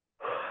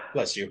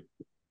 Bless you.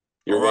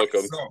 You're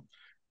welcome.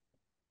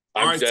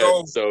 I'm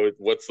dead. So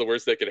what's the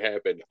worst that could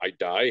happen? I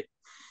die.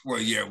 Well,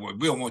 yeah. Well,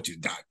 we don't want you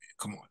to die, man.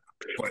 Come on.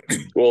 But,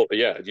 well,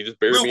 yeah. You just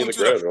bury me in the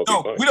ground.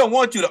 No, we don't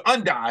want you to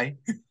undie.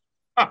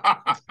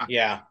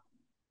 Yeah.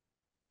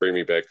 Bring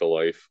me back to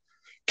life.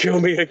 Kill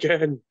me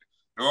again.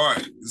 All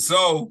right.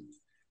 So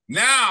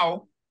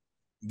now,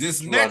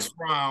 this next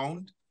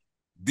round,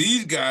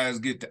 these guys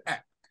get to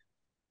act.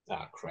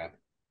 Ah, crap.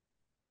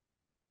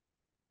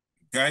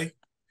 Okay.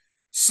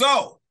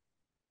 So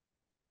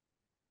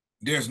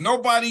there's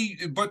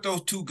nobody but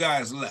those two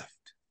guys left.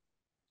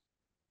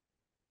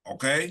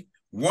 Okay.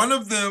 One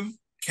of them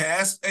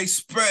casts a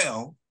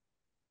spell,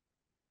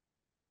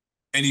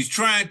 and he's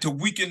trying to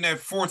weaken that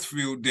force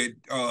field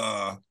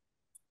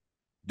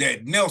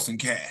that Nelson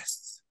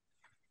casts.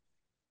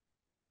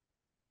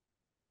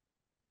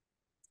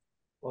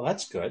 Well,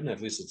 that's good.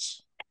 At least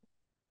it's...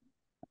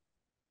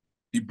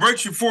 He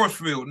breaks your force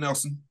field,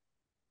 Nelson.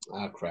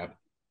 Ah, crap.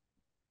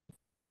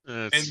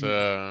 That's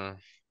a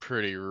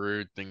pretty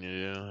rude thing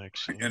to do,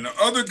 actually. And the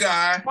other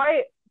guy...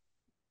 Why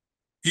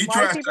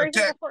tries to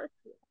attack...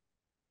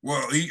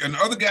 Well, and the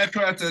other guy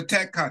tries to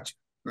attack Katya.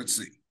 Let's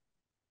see.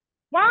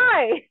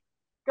 Why?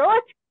 Go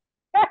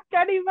attack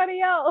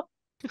anybody else.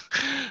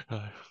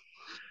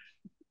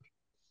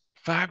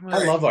 5 more.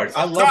 I love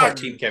our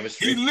team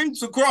chemistry. He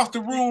leaps across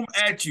the room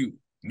at you.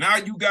 Now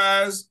you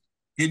guys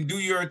can do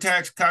your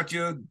attacks,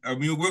 Katya. I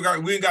mean,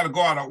 we ain't got to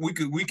go out. We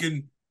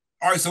can.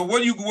 All right. So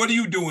what are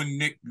you doing,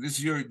 Nick? This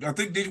is your. I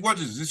think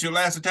this your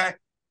last attack?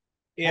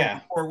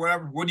 Yeah. Or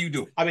whatever. What do you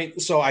do? I mean,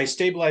 so I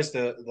stabilized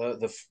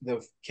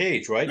the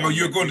cage, right? No,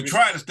 you're going to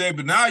try to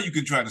stabilize. Now you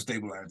can try to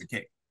stabilize the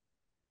cage.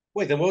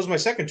 Wait, then what was my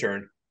second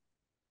turn?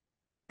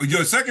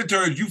 Your second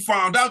turn, you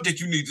found out that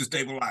you need to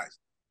stabilize.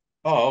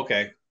 Oh,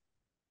 okay.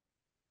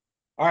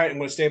 All right, I'm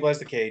going to stabilize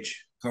the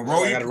cage. So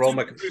roll. I got to roll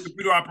my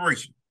computer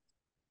operation.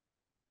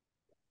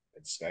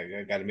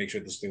 I got to make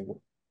sure this thing.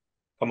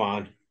 Come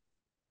on.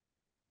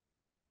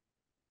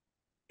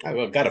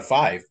 I got a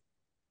 5.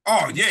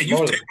 Oh yeah, you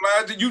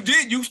stabilized it. You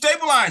did. You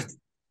stabilized it.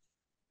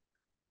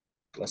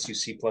 Plus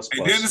UC plus.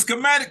 And then the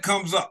schematic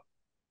comes up.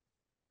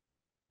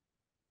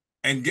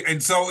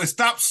 And so it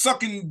stops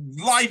sucking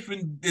life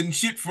and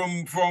shit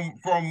from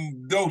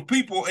those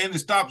people, and it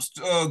stops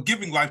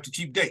giving life to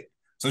Cheap Date.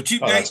 So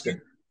Cheap Date,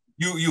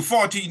 you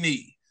 14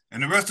 knees,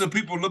 and the rest of the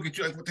people look at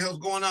you like, what the hell's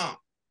going on?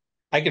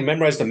 I can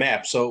memorize the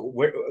map. So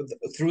where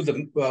through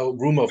the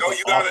room of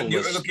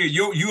awfulness. Okay,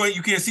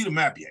 you can't see the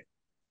map yet.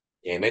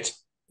 Damn it!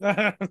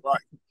 Right.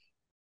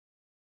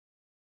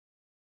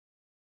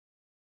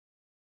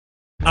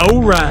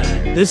 All right,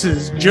 this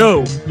is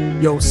Joe,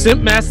 your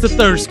Simp Master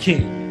Thirst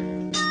King.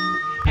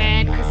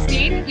 And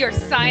Christine, your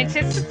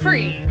Scientist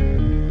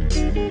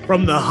Supreme.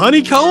 From the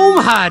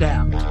Honeycomb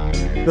Hideout,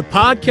 the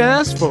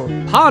podcast for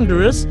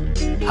ponderous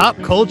pop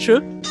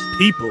culture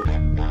people.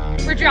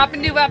 We're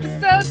dropping new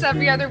episodes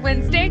every other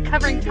Wednesday,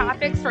 covering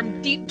topics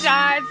from deep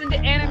dives into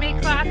anime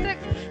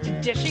classics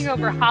to dishing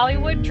over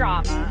Hollywood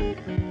drama.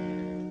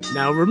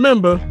 Now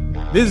remember,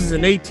 this is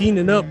an 18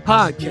 and up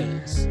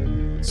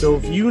podcast. So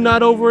if you're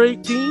not over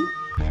 18,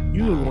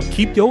 you want to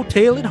keep your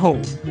tail at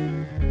home.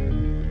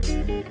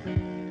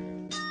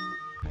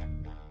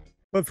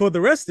 But for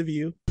the rest of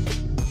you,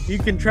 you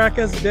can track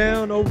us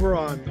down over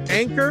on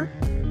Anchor,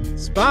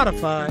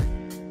 Spotify,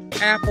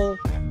 Apple,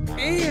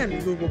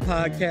 and Google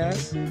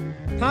Podcasts,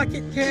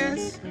 Pocket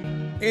Casts,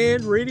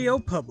 and Radio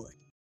Public.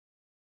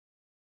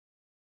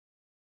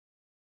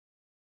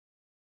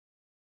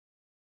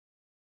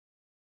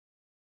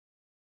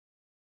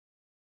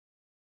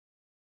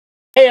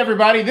 Hey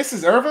everybody, this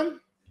is Irvin.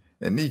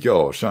 And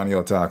Nico, Shani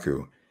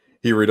Otaku.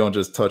 Here we don't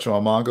just touch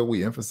on manga,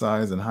 we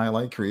emphasize and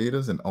highlight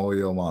creators in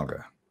OEO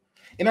manga.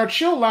 In our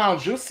chill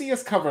lounge, you'll see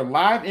us cover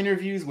live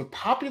interviews with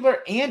popular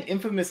and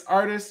infamous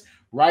artists,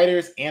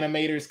 writers,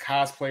 animators,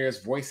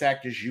 cosplayers, voice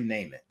actors, you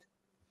name it.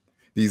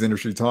 These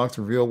industry talks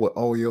reveal what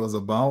OEO is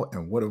about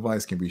and what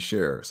advice can be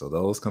shared, so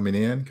those coming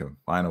in can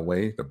find a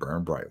way to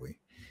burn brightly.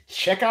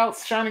 Check out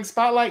Shining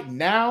Spotlight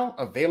now,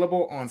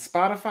 available on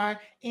Spotify,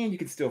 and you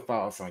can still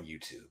follow us on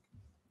YouTube.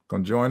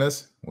 Come join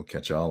us. We'll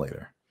catch y'all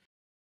later.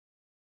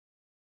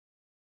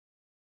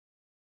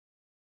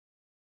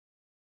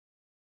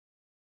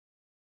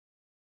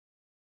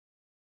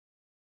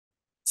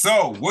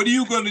 So, what are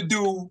you going to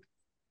do?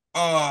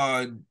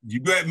 You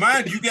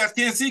guys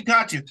can't see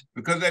Katya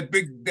because that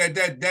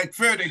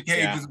Faraday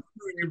cage is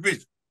in your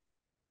vision.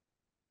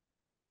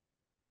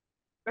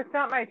 It's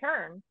not my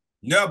turn.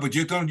 Yeah, but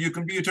you can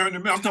be your turn to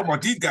me. I'm talking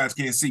about these guys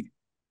can't see.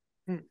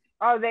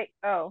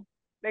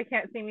 They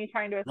can't see me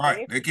trying to escape.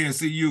 Right, they can't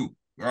see you.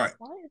 Right.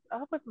 What is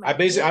up with my? I'm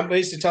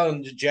basically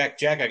telling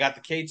Jack, I got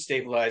the cage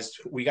stabilized.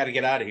 We got to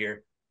get out of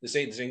here. This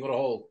ain't gonna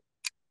hold.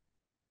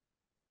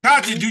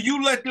 Katya, do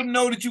you let them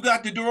know that you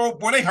got the door open?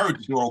 Well, they heard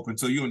the door open,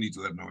 so you don't need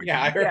to let them know.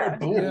 Yeah, I heard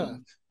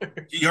boom. Yeah.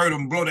 You heard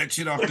them blow that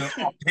shit off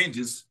the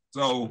hinges.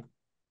 So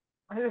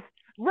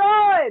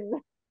run.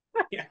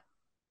 Yeah.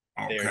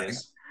 Okay. There it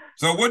is.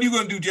 So what are you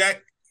gonna do,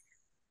 Jack?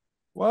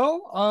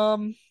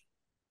 Well,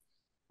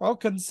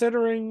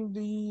 considering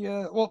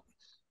the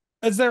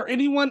is there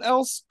anyone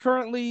else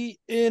currently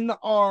in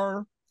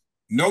our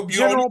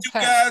general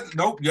guys?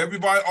 Nope.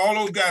 Everybody, all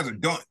those guys are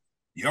done.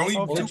 The only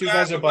two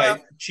guys are by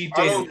Cheap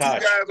Date and Koch.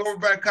 Two guys over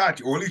by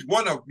Koch, or at least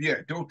one of them. Yeah,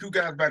 those two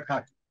guys by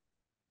Koch.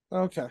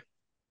 Okay.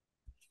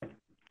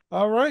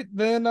 All right,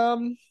 then.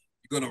 You're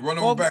gonna run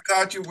over by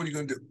Koch. What are you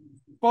gonna do?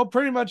 Well,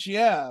 pretty much,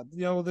 yeah.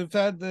 You know,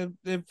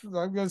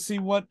 I'm gonna see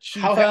what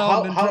she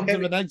found in terms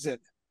of an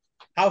exit.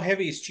 How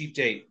heavy is Cheap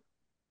Date?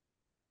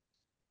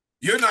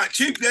 You're not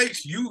Cheap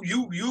Dates. You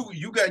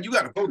got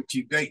to go to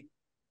Cheap Date.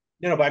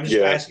 No, but I'm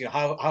just asking,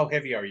 how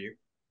heavy are you?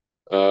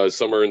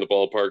 Somewhere in the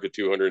ballpark of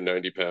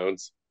 290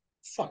 pounds.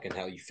 Fucking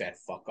hell, you fat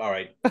fuck. All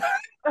right.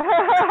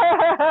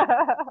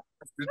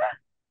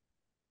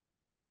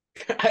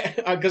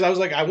 Because I was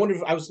like, I wonder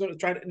if I was going to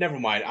try to. Never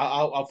mind.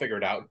 I'll figure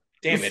it out.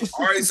 Damn it.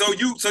 All right, so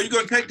you're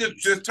going to take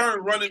this turn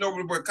running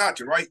over to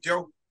Katya, right,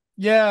 Joe?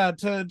 Yeah,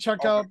 to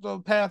check out the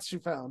paths you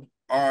found.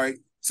 All right.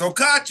 So,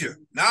 Katya,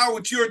 now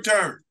it's your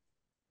turn.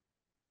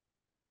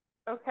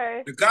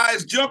 Okay. The guy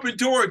is jumping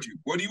towards you.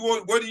 What do you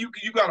want? You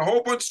got a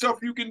whole bunch of stuff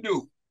you can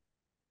do.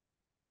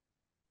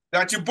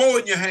 Got your bow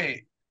in your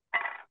hand.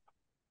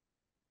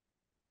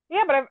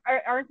 Yeah, but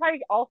aren't I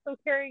also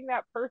carrying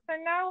that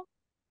person now?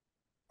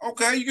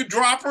 Okay, you can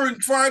drop her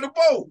and fire the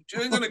bow.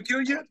 She ain't gonna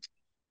kill you.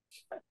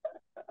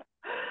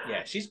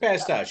 Yeah, she's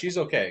passed out. She's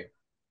okay.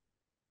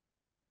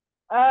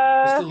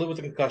 Just to live with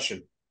a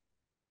concussion.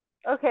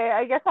 Okay,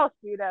 I guess I'll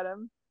shoot at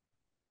him.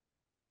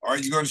 All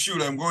right, you're gonna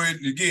shoot. I'm going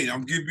again.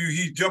 I'm giving you.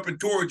 He's jumping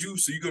towards you,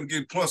 so you're gonna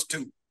get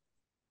 +2.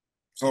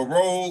 So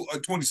roll a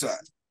 20 side.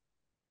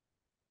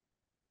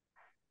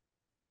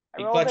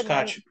 I rolled a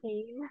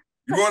 19.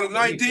 You rolled a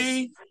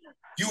 19.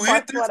 You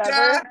hit this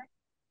guy.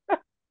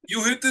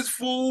 You hit this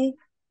fool,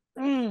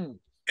 and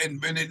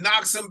it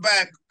knocks him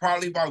back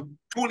probably about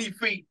 20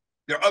 feet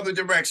the other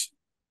direction.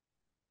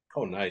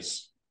 Oh,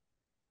 nice.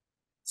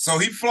 So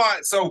he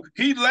flies. So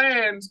he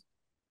lands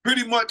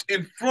pretty much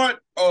in front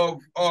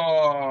of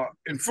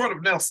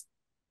Nelson,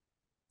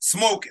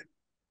 smoking.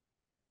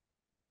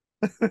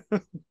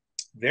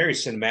 Very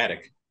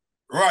cinematic.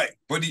 Right,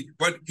 but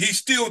he's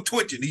still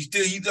twitching.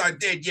 He's not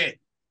dead yet.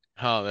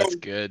 Oh, that's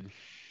good.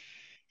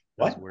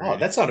 What? Oh,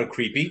 that sounded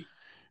creepy.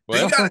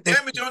 You got a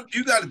damage on.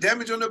 You got a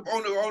damage on the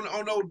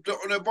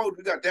boat.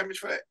 We got damage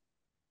for that.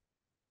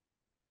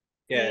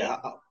 Yeah,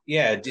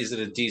 yeah. Is it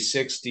a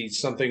D6, D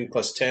something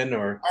 +10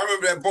 or? I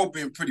remember that boat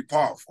being pretty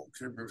powerful.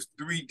 It was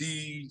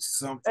 3D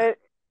something. It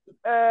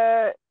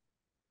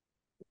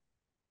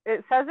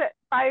says it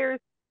fires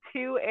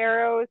 2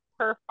 arrows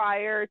per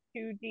fire,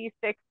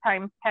 2d6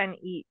 times 10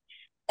 each.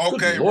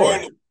 Okay, roll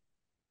them.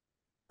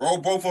 Roll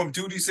both of them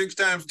 2d6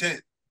 times 10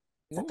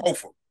 for both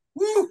of them.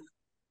 Woo!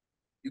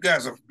 You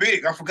guys are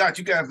big. I forgot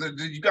you guys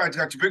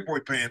got your big boy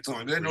pants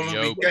on. They no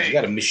little big You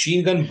got a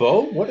machine gun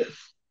bow? What?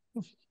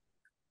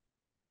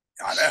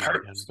 God, that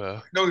hurts.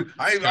 No,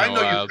 I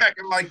know you're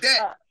packing like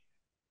that.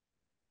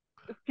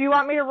 Do you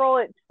want me to roll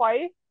it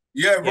twice?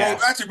 Yeah,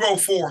 actually roll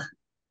 4.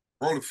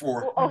 Roll it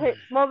 4. Okay.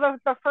 Well,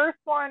 the first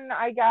one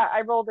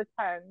I rolled a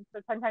 10.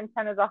 So 10 times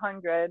 10 is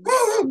 100.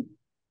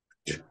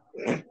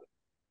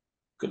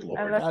 Good Lord.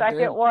 And the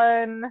second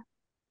one,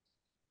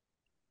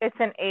 it's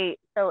an 8,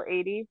 so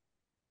 80.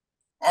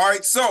 All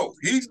right, so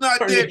he's not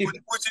dead, but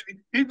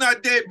he's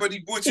not dead, but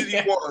he wishes he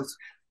was.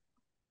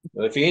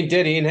 Well, if he ain't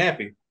dead, he ain't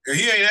happy.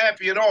 He ain't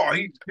happy at all.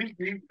 He's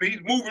moving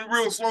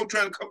real slow,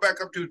 trying to come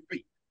back up to his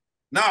feet.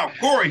 Now,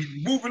 Corey,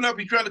 he's moving up.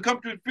 He's trying to come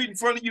to his feet in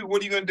front of you.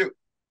 What are you gonna do?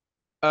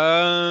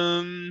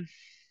 I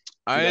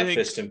think.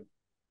 Fist him.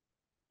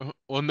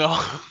 Well, no.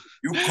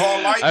 You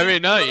call lightning. I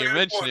mean, now you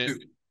mention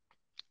it.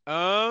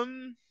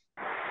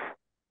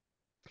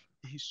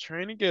 He's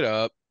trying to get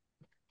up.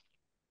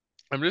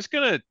 I'm just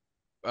gonna,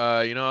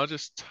 I'll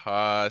just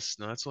toss.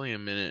 No, it's only a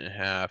minute and a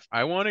half.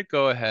 I want to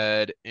go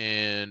ahead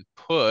and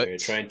put. We're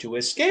trying to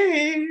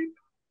escape.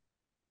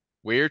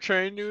 We're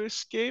trying to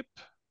escape.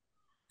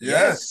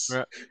 Yes.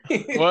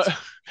 What?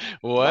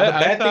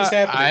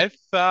 I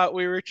thought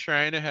we were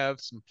trying to have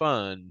some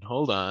fun.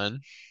 Hold on.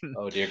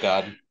 Oh dear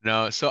God.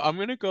 No, so I'm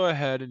gonna go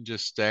ahead and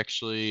just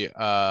actually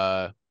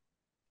I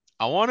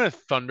want to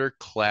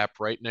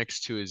thunderclap right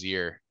next to his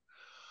ear.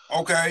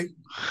 Okay.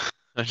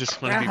 I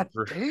just want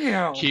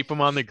to keep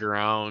him on the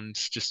ground,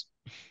 just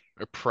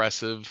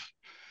oppressive.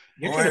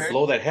 You're trying to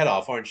blow that head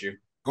off, aren't you?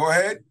 Go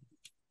ahead.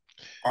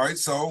 All right,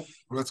 so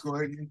let's go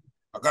ahead.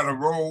 I gotta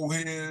roll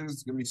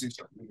his. Let me see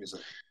something. Give me a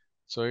second.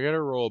 So I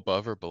gotta roll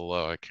above or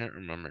below. I can't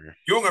remember.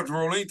 You don't have to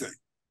roll anything.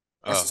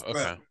 That's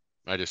okay.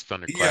 I just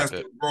thunderclap it. He has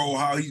to roll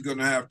how he's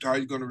gonna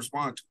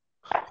respond to.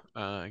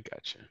 I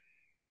gotcha.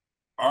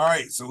 All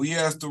right, so he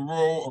has to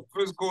roll a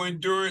physical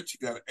endurance. He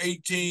got an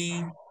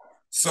 18.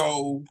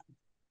 So,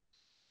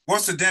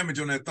 what's the damage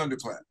on that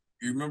thunderclap?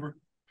 You remember?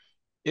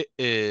 It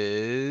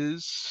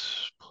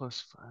is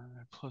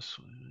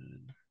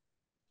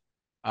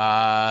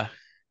 +5/+1.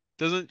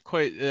 Doesn't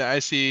quite. I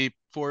see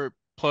 4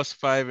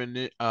 +5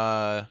 and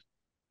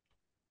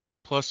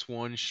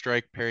 +1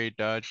 strike, parry,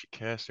 dodge,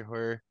 cast, or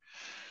horror.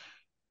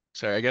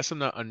 Sorry, I guess I'm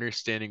not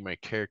understanding my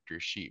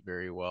character sheet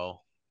very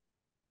well.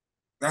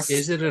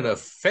 Is it an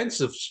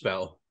offensive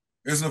spell?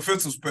 It's an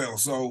offensive spell,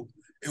 so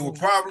it will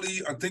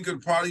probably. I think it'll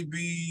probably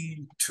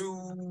be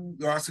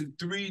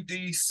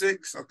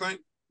 3d6. I think.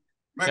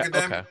 Mega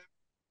damage. Okay.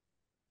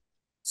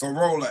 So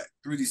roll that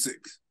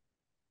 3d6.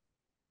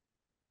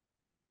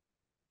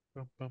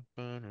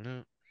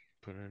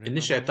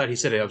 Initially, I thought he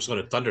said I was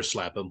going to thunder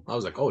slap him. I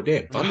was like, "Oh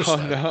damn, thunder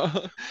slap!"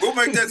 No. We'll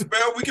make that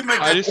spell. We can make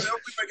that spell.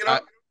 We make it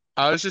up.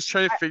 I was just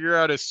trying to figure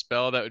out a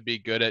spell that would be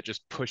good at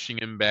just pushing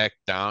him back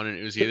down, and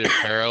it was either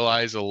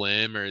paralyze a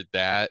limb or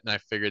that, and I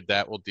figured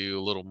that will do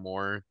a little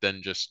more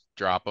than just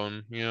drop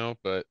him,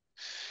 But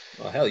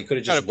well, hell, you could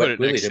have just wet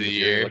willied him with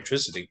your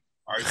electricity.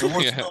 All right, so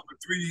what's the number?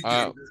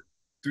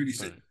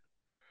 3d6.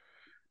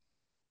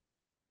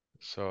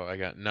 So I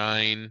got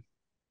 9.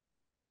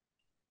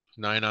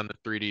 9 on the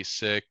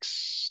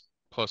 3d6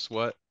 plus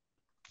what?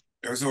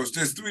 Yeah, so it's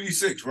just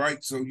 3d6,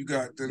 right? So you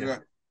got so you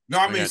got what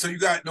I'm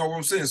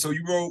saying. So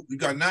you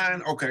got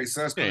 9. Okay,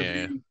 so that's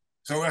gonna be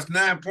so that's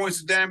 9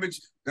 points of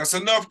damage. That's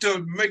enough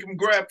to make him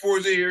grab for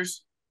his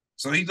ears.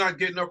 So he's not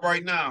getting up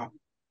right now.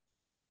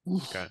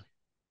 Okay.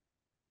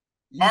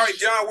 All right,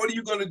 John, what are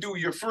you gonna do?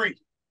 You're free.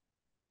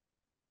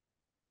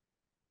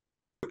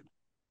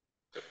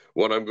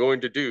 What I'm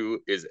going to do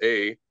is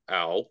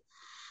Al.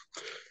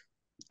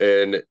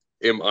 And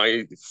am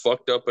I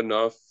fucked up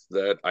enough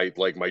that I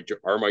like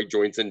are my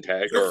joints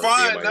intact You're or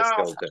fine am I a now.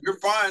 skeleton? You're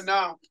fine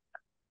now.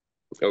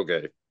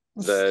 Okay.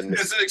 Then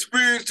it's an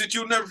experience that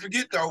you'll never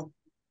forget, though.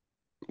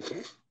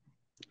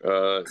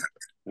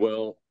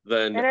 Well,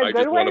 then In a I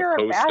good just way want to or a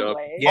post bad up.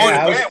 way? Yeah, in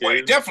a bad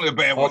way. Definitely a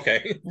bad way.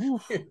 Okay.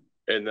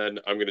 And then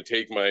I'm gonna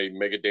take my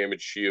mega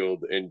damage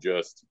shield and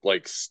just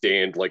like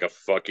stand like a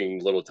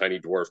fucking little tiny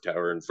dwarf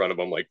tower in front of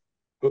him, like.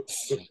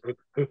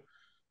 Okay.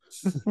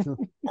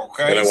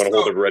 And I want to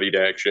hold a ready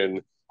to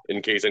action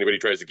in case anybody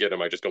tries to get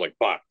him. I just go like,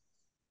 bah.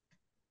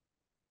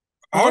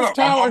 Hold on,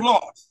 I'm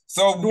lost.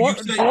 So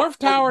Dwarf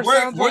Tower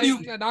sounds like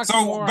an oxymoron.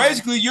 So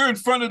basically, you're in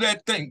front of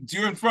that thing.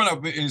 You're in front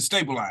of it and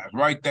stabilized,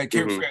 right? That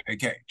Faraday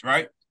cage,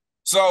 right?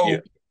 So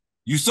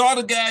you saw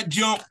the guy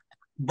jump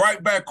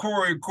right back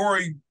Corey.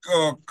 Corey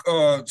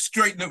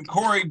straightened him.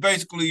 Corey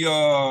basically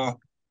deafened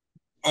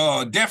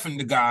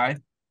the guy.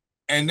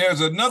 And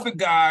there's another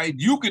guy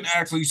you can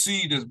actually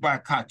see that's by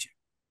Katya,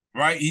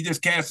 right? He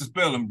just cast a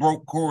spell and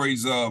broke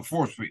Corey's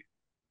force field.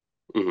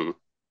 Mm-hmm.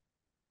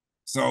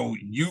 So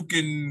you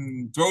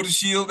can throw the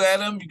shield at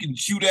him, you can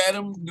shoot at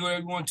him, do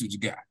whatever you want to the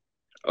guy.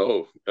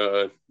 Oh,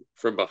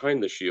 from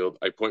behind the shield,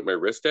 I point my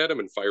wrist at him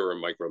and fire a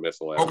micro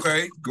missile at him.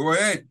 Okay, go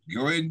ahead.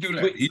 Go ahead and do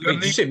that. Wait,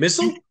 did you say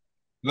missile?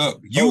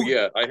 Look, Oh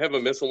yeah, I have a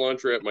missile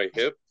launcher at my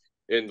hip,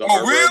 and the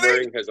armor I'm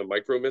wearing has a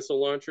micro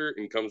missile launcher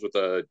and comes with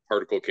a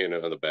particle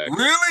cannon on the back.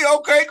 Really?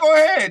 Okay, go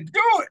ahead.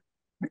 Do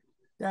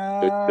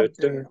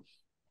it.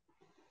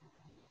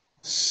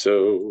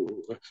 So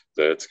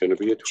that's going to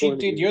be a 20.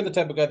 Dude, you're the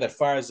type of guy that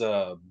fires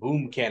a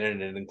boom cannon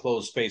in an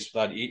enclosed space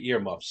without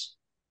earmuffs.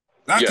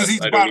 Not because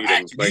he's about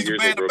action. He's a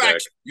man of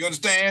action. You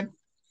understand?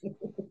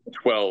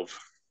 12.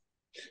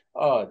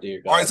 Oh,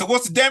 dear God. All right, so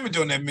what's the damage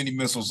on that mini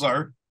missile,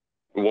 sir?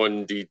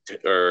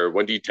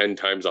 1d10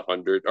 times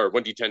 100, or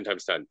 1d10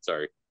 times 10,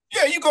 sorry.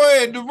 Yeah, you go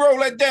ahead and roll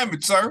that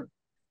damage, sir.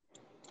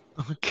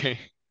 Okay.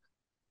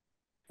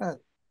 Damn.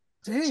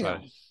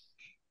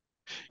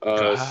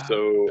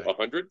 So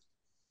 100?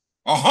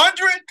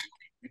 100?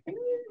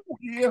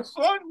 Yeah,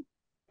 son.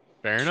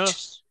 Fair enough.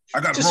 I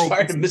gotta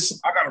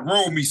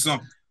roll me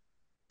something.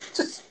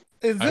 Is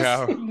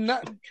this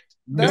not?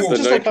 That's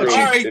just like all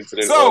right,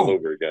 incident all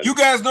over again. You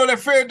guys know that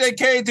Faraday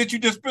cage that you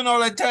just spent all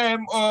that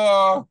time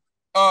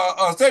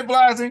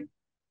stabilizing?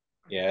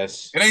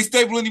 Yes. It ain't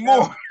stable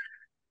anymore.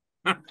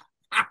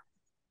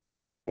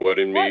 What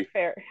in me?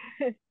 Fair.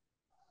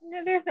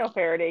 No, there's no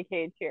Faraday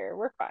cage here.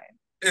 We're fine.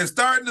 It's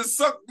starting to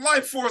suck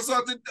life force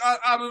out of the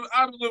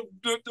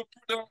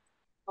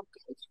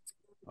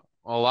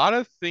A lot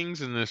of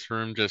things in this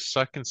room just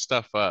sucking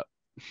stuff up.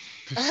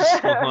 There's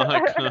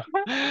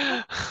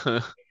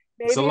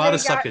a lot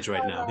of suckage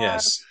right now.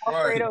 Yes.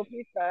 Alfredo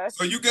pizza.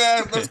 So you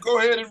guys, let's go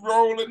ahead and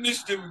roll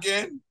initiative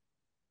again.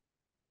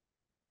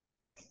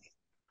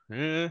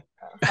 Yeah.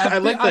 I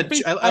like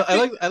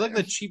that. I like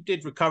that Cheap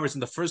Date recovers,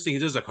 and the first thing he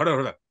does is like, hold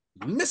on.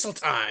 Missile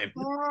time.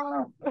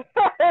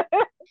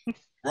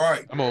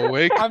 Right. I'm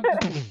awake.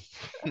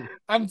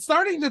 I'm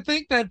starting to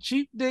think that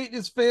Cheap Date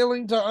is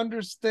failing to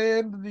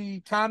understand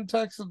the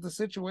context of the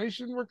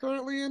situation we're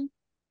currently in.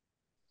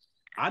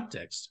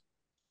 Context.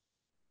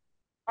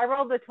 I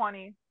rolled a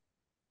 20.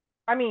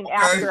 I mean,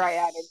 after I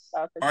added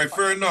stuff. All right,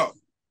 fair enough.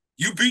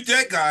 You beat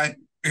that guy.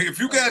 If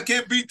you guys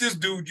can't beat this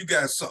dude, you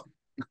guys suck.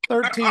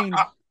 13.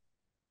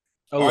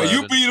 All right,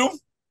 you beat him.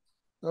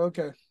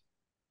 Okay.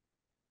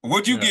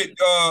 What'd you get,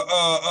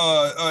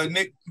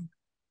 Nick?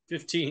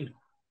 15.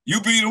 You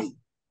beat him.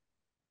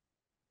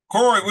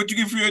 Corey, what'd you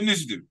get for your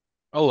initiative?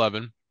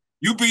 11.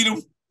 You beat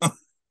him.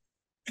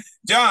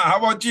 John, how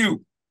about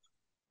you?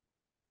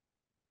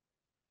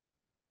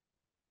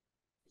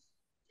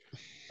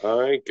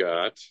 I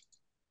got...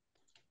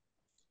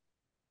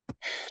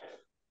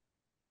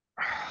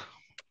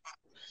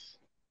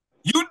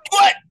 You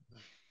what?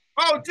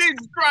 Oh,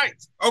 Jesus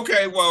Christ.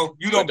 Okay, well,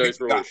 you don't beat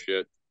the guy.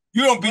 Shit.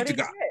 You don't beat the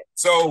guy.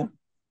 So,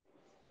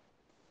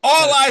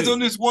 all eyes on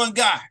this one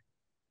guy.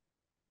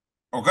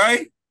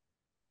 Okay?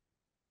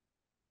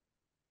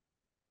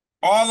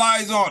 All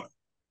eyes on him.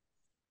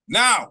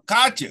 Now,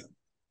 Katya.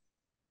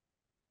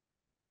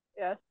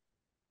 Yes.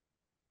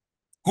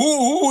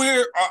 Who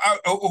in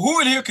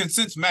here can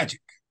sense magic?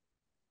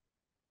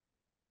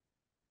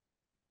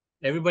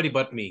 Everybody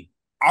but me.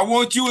 I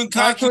want you and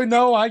Katya. Actually,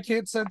 no, I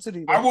can't sense it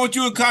either. I want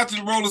you and Katya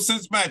to roll a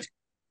sense magic.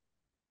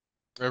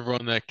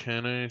 Everyone that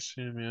can, I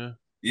assume, yeah.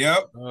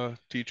 Yep.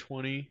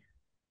 D20.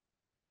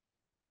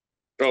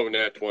 Oh,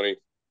 nat 20.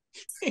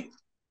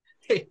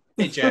 Hey,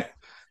 Jack.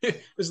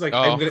 It's like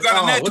I'm gonna,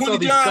 nat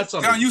 20,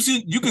 John,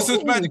 you can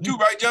sense magic too,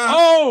 right, John?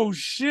 Oh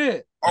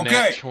shit. Okay.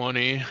 Nat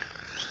 20.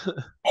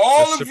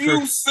 All of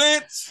you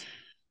sense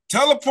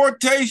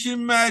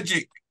teleportation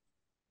magic.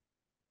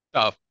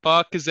 The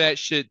fuck is that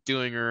shit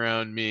doing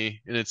around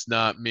me? And it's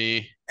not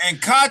me.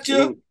 And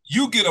Katya,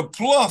 you get a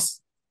plus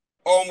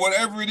on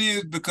whatever it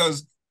is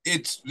because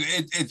it's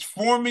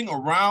forming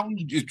around,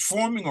 it's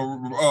forming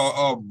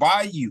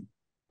by you.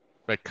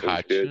 But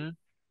Katya?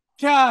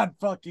 God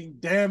fucking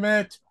damn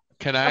it.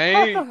 Can A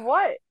I? plus of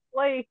what?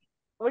 Like,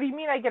 what do you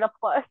mean I get a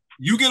plus?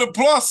 You get a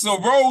plus. So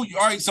roll. All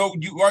right. So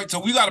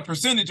we got a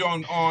percentage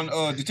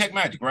on detect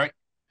magic, right?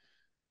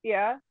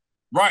 Yeah.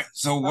 Right.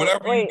 So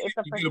whatever you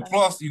get a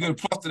plus. You get a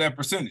plus to that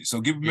percentage.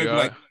 So give maybe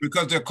like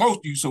because they're close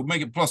to you, so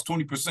make it plus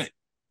 20%.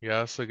 You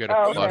also get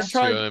a plus to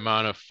the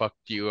amount of fucked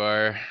you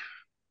are.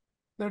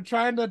 They're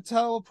trying to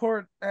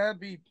teleport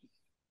Abby.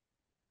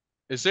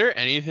 Is there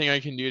anything I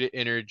can do to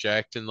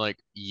interject and like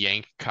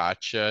yank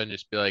Katya and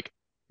just be like,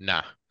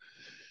 nah.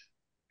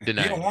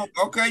 Denied.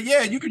 Okay,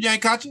 yeah, you can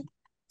yank Katya.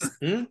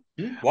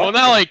 Well,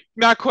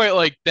 not quite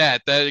like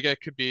that. That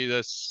could be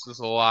this. There's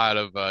a lot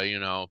of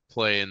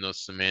play in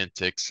those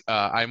semantics.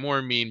 I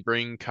more mean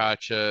bring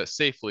Katya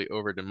safely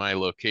over to my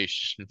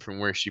location from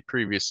where she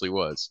previously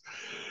was.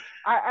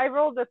 I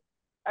rolled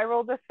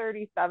a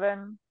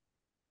 37.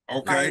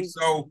 Okay,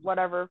 so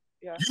whatever.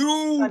 Yeah.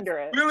 You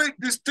feel it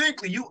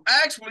distinctly. You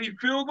actually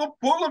feel the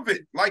pull of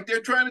it, like they're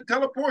trying to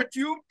teleport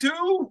you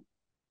too.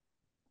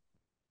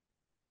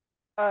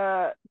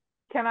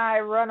 Can I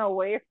run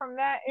away from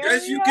that area?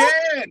 Yes, you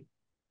can.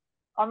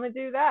 I'm gonna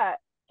do that.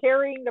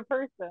 Carrying the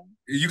person.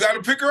 You got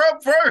to pick her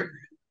up first.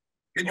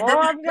 And you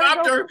remember you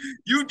dropped her.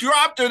 You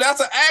dropped her. That's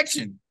an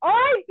action. All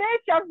right,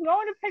 bitch. I'm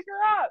going to pick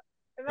her up.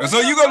 And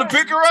so you're gonna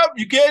pick her up.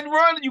 You can't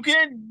run. You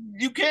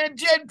can't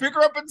jet. Pick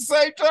her up at the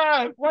same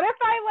time. What if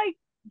I like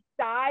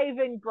dive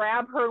and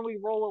grab her and we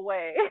roll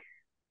away?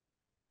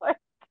 But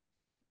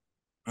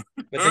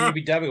then you'd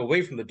be diving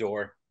away from the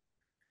door.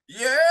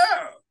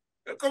 Yeah,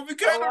 that's gonna be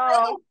kind of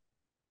rough.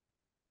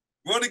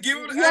 Want to give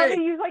it? You want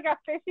to use like a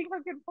fishing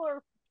hook and pull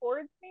her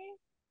towards me?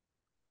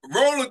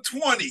 Roll a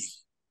 20.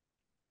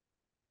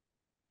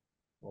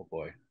 Oh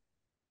boy.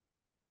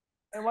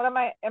 And what am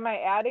I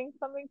adding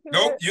something to it?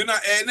 Nope, you're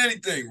not adding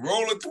anything.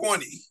 Roll a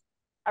 20.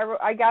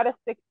 I got a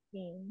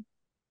 16.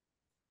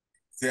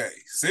 Okay,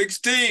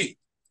 16.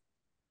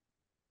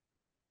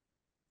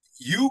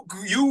 You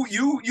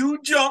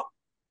jump,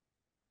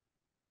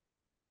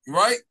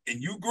 right?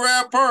 And you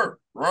grab her,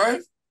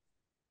 right?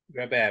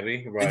 Grab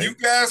Abby, right? And you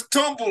guys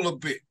tumble a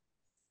bit.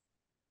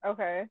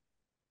 Okay.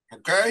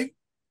 Okay?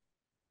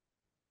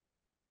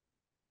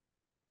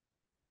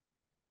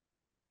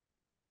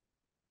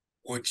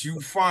 What you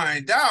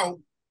find out,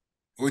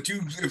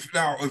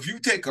 if you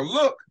take a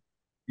look,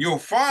 you'll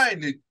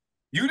find that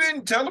you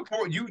didn't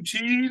teleport.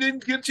 She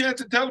didn't get a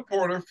chance to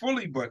teleport her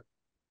fully, but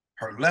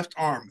her left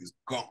arm is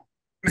gone.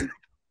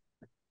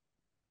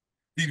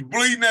 He's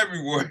bleeding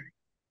everywhere.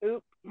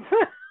 Oops.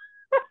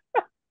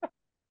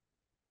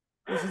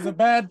 This is a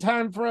bad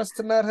time for us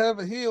to not have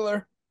a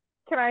healer.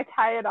 Can I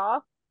tie it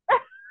off?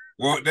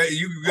 Well,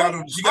 you got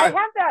to. I have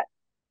that.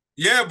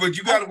 Yeah, but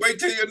you got to wait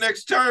till your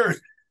next turn.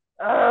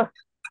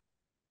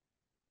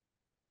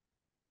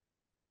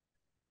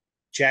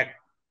 Jack,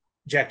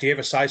 do you have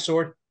a side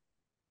sword?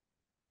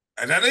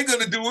 And that ain't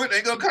gonna do it.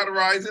 Ain't gonna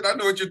cauterize it. I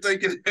know what you're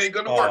thinking. It ain't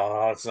gonna work.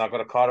 Oh, it's not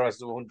gonna cauterize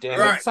the wound. Damn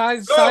right.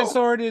 Side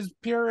sword is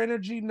pure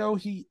energy, no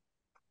heat.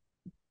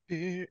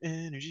 Pure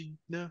energy,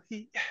 no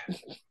heat.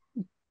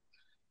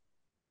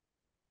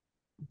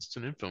 It's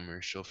an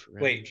infomercial for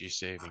energy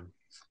saving.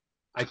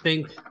 I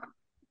think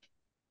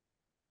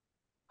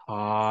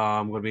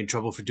I'm gonna be in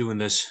trouble for doing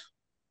this.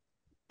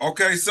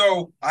 Okay,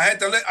 so I had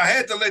to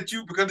let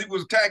you, because he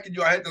was attacking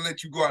you. I had to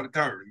let you go out of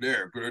turn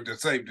there to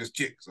save this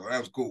chick. So that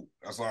was cool.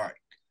 That's all right.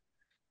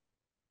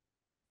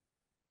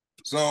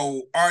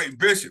 So, all right,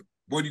 Bishop,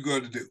 what are you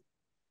going to do?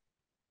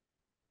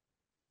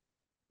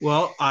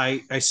 Well,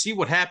 I see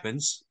what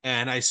happens,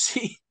 and I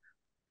see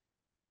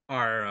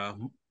our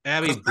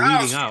Abby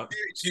bleeding out.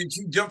 She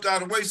jumped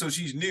out of the way, so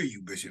she's near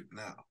you, Bishop,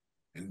 now.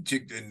 And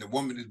the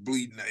woman is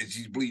bleeding, and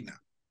she's bleeding out.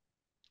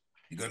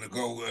 You gonna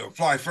go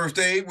fly first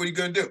aid? What are you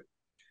gonna do?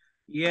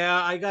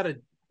 Yeah, I got a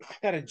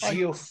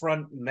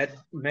Geofront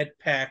med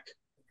pack.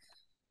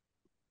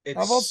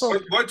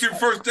 What's your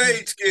first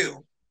aid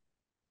skill?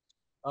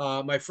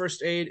 My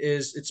first aid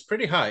it's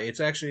pretty high. It's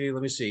actually,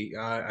 let me see.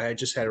 I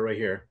just had it right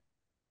here.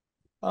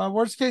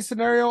 Worst case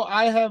scenario,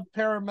 I have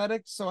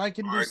paramedics, so I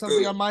can do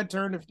something on my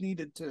turn if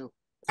needed to.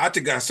 I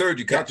just got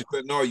surgery. Got you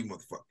cutting all you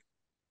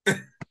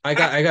motherfucker. I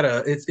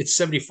got it's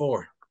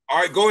 74. All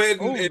right, go ahead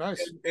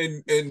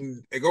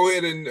and go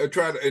ahead and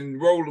try to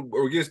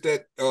roll against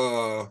that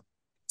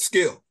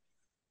skill.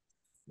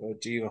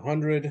 Do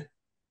 100.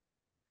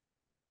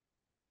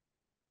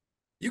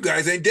 You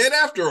guys ain't dead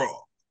after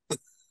all.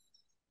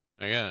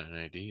 I got an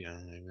idea.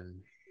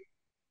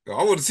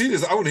 I want to see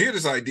this. I want to hear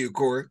this idea,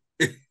 Corey.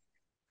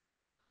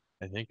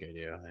 I think I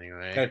do.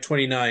 Anyway, got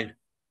 29.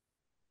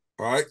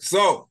 All right,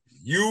 so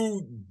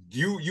you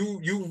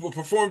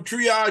perform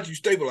triage. You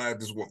stabilize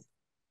this woman.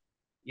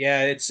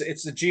 Yeah, it's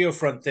a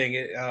Geofront thing.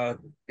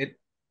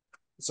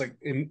 It's like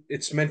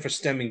it's meant for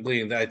stemming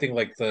bleeding. I think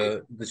like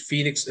the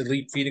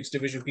elite Phoenix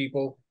division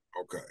people.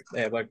 Okay.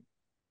 They have like.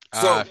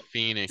 So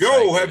Phoenix.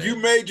 Joe, have you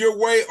made your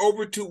way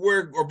over to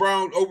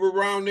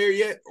around there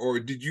yet, or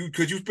did you?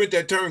 Because you spent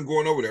that turn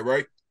going over there,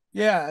 right?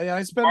 Yeah,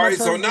 I spent. All right,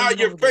 so now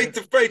you're face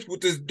to face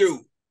with this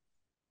dude.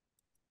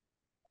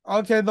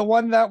 Okay, the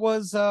one that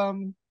was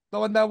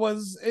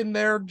in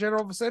their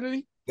general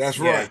vicinity. That's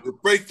right. You're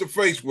face to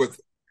face with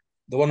him.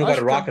 The one who got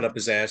a rocket up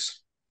his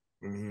ass.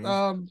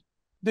 Mm-hmm.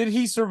 Did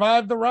he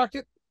survive the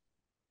rocket?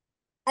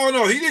 Oh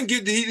no, he didn't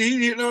get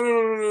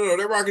no.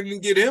 That rocket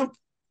didn't get him.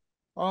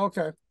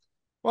 Okay.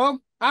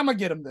 Well, I'm gonna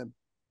get him then.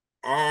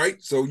 All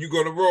right, so you're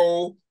gonna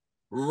roll.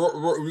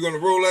 We're gonna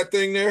roll that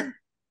thing there.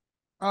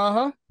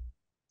 Uh-huh.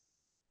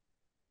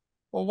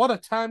 Well, what a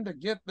time to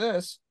get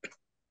this.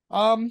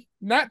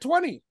 Nat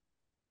 20.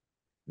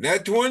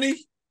 Nat 20.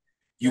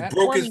 You Nat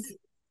broke 20.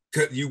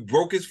 you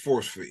broke his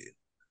force field.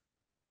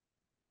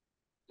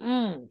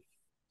 Mm.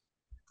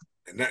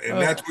 And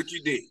that's what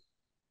you did.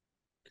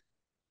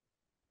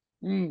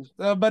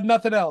 But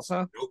nothing else,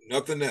 huh? Nope,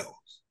 nothing else.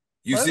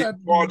 You see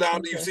him fall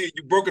down, okay. You see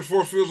you broke his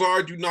force field so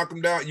hard, you knock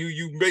him down,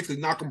 you basically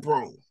knock him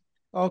prone.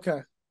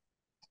 Okay.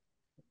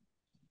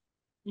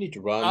 You need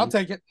to run. I'll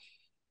take it.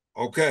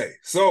 Okay.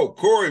 So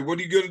Corey, what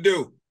are you gonna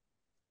do?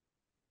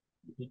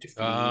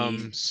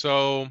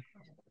 So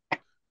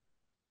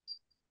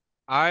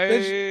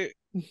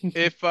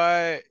if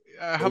I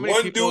how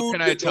many people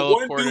can I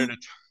teleport at a time?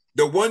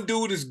 The one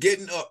dude is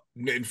getting up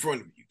in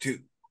front of you too.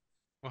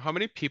 Well, how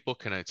many people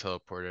can I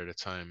teleport at a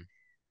time?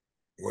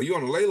 Well, you're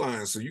on a ley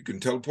line, so you can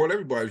teleport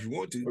everybody if you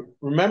want to.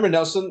 Remember,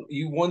 Nelson,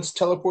 you once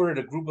teleported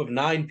a group of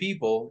 9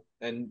 people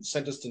and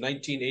sent us to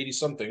 1980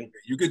 something.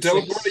 You can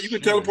teleport. You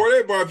can teleport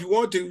everybody if you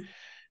want to.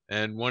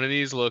 And one of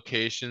these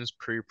locations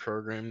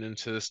pre-programmed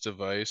into this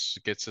device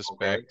gets us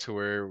back to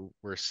where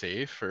we're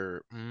safe.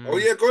 Or oh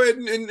yeah, go ahead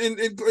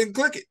and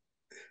click it.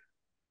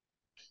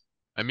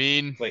 I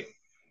mean, wait.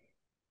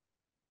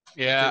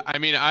 Yeah, I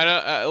mean, I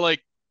don't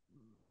like.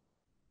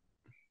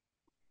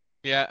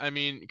 Yeah, I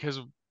mean, because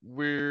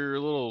we're a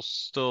little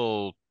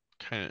still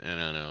kind of, I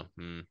don't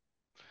know.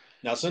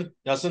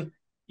 Nelson,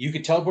 you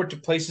can teleport to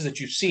places that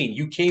you've seen.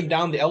 You came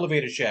down the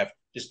elevator shaft.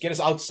 Just get us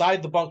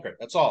outside the bunker.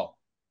 That's all.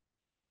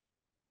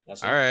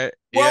 All right.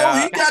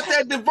 Well, he got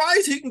that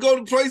device. He can go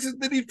to places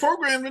that he's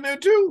programmed in there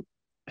too.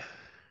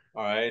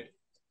 All right.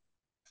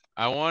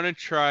 I want to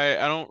try.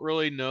 I don't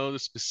really know the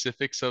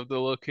specifics of the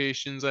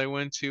locations I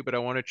went to, but I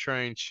want to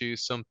try and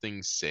choose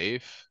something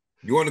safe.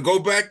 You want to go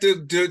back to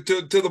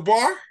the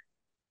bar?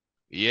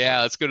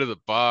 Yeah, let's go to the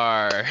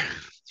bar.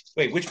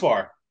 Wait, which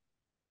bar?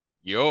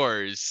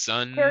 Yours,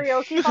 son.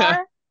 Karaoke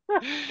bar?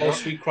 Oh,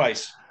 sweet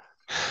Christ.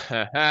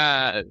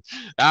 I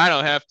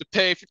don't have to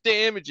pay for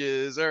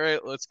damages. All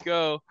right, let's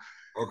go.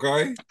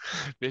 Okay.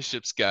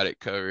 Bishop's got it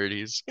covered.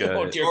 He's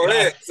got it. Go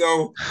ahead.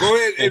 So go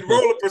ahead and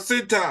roll a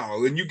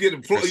percentile, and you get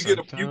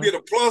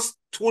a plus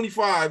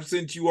 25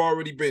 since you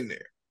already been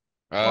there.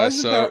 Why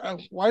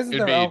isn't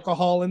there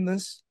alcohol in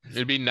this?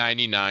 It'd be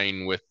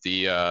 99 with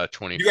the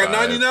 25. You got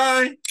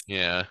 99?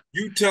 Yeah.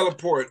 You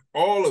teleport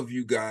all of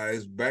you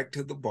guys back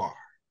to the bar.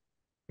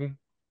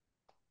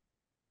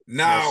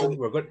 Now Nelson,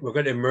 we're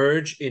going to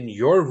emerge in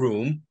your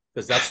room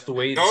because that's the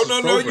way. No.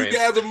 You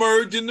guys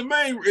emerge in the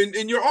main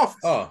in your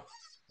office. Oh,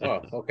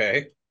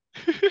 okay.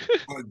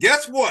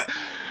 Guess what?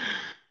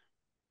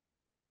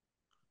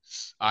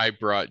 I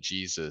brought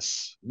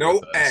Jesus.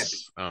 No, Abby.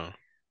 Oh.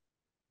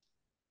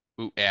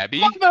 Ooh, Abby?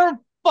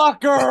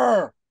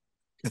 Motherfucker!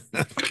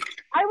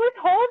 I was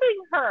holding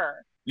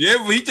her. Yeah,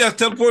 but he just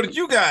teleported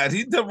you guys.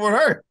 He teleported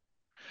her.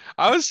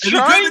 I was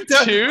trying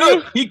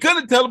to. He could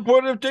have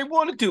teleported if they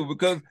wanted to,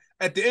 because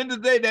at the end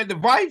of the day, that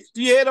device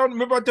she had on,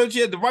 remember I told you she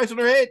had a device on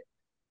her head?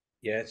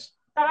 Yes.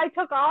 That I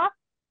took off?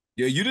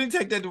 Yeah, you didn't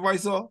take that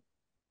device off?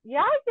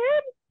 Yeah, I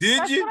did.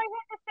 Did you?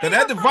 Because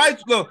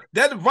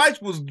that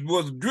device was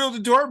drilled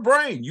into her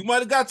brain. You might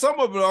have got some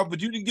of it off,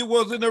 but you didn't get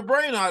what was in her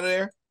brain out of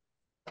there.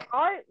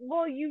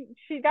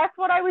 That's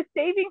what I was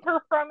saving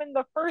her from in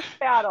the first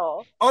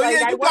battle. Oh, like,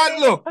 yeah, you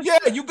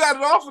got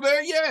it off of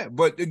there, yeah.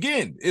 But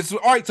again, it's all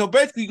right. So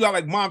basically, you got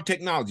like mom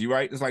technology,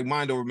 right? It's like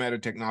mind over matter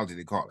technology,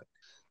 they call it.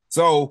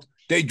 So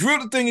they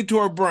drilled the thing into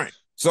her brain.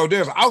 So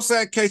there's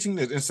outside casing,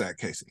 there's inside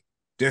casing.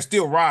 There's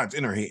still rods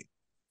in her head.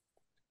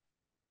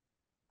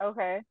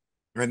 Okay.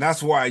 And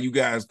that's why you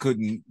guys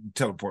couldn't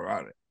teleport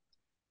out of it.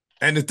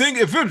 And the thing,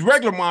 if it was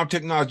regular mom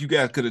technology, you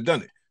guys could have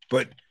done it.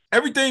 But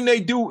everything they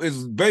do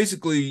is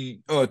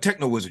basically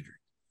techno wizardry.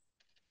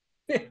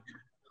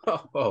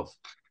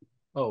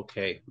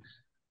 Okay.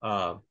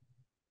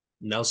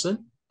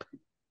 Nelson?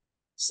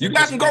 You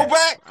guys can go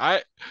back?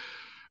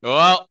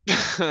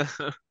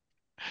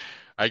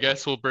 I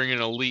guess we'll bring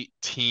an elite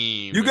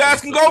team. You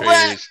guys can go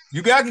back.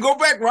 You guys can go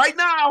back right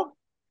now.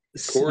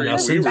 Corey,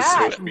 we were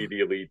supposed to be the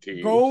elite team.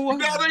 You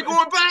guys ain't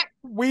going back?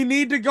 We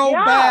need to go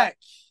back.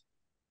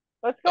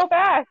 Let's go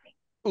back.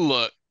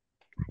 Look,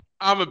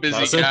 I'm a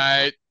busy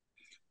guy.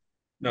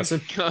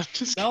 Nelson?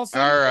 Nelson?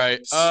 All right.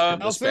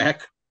 Nelson?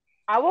 Back.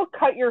 I will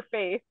cut your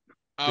face.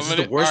 This is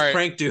the worst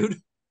prank, dude.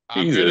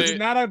 I'm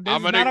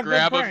gonna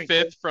grab a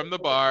fifth from the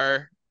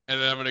bar,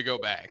 and then I'm gonna go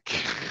back.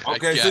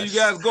 Okay, so you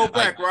guys go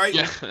back, right?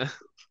 Yeah.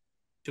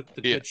 Took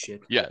the good shit.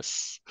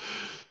 Yes.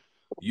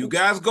 You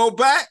guys go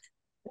back,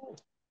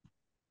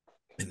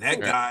 and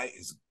that guy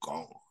is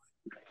gone.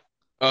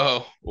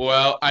 Oh,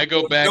 well, I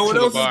go back to the bar. You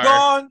know what else is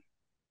gone?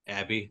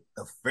 Abby.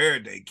 The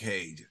Faraday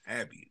cage.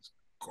 Abby is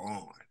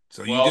gone.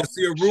 So you just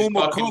see a room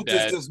of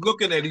cultists just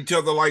looking at each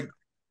other like,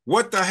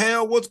 what the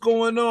hell? What's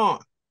going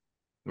on?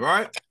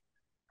 Right?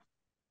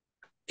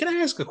 Can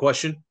I ask a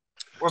question?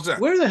 What's that?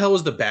 Where the hell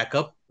was the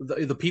backup?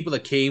 The people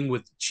that came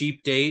with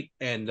Cheap Date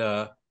and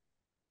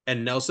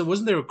Nelson?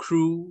 Wasn't there a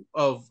crew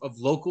of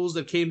locals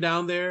that came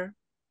down there?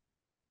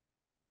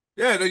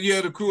 Yeah, you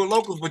had a crew of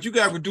locals, but you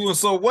guys were doing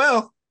so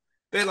well.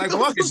 They're like,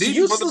 fuck it,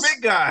 these for the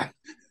big guy.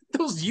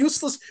 Those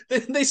useless.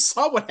 They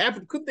saw what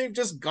happened. Couldn't they have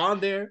just gone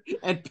there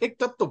and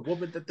picked up the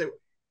woman that they were?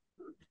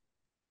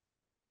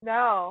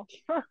 No.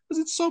 Was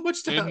it so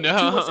much to too much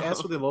to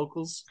ask for the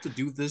locals to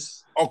do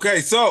this?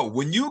 Okay, so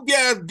when you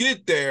guys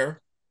get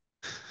there,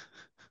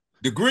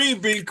 the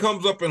green bean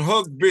comes up and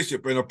hugs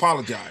Bishop and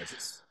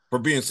apologizes for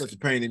being such a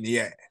pain in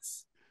the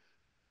ass.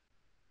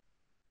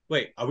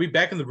 Wait, are we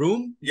back in the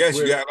room? Yes,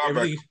 you guys are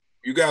back.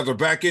 You guys are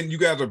back in. You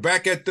guys are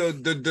back at the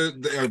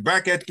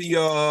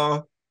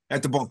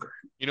bunker.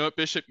 You know what,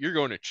 Bishop? You're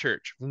going to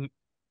church. No,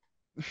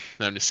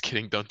 I'm just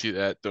kidding. Don't do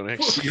that. Don't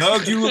actually. She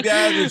hugs you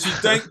guys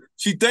and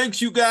she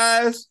thanks you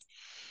guys.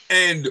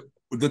 And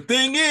the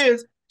thing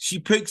is, she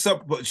picks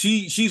up, but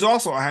she's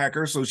also a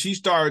hacker, so she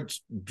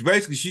starts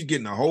basically she's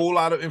getting a whole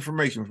lot of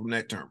information from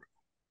that terminal.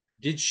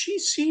 Did she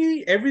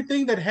see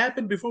everything that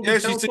happened before we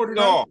teleported? She seen it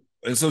all.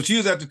 And so she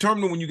was at the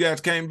terminal when you guys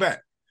came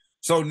back.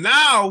 So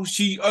now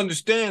she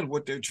understands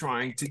what they're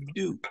trying to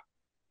do.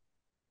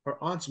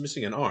 Her aunt's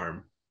missing an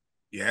arm.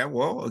 Yeah,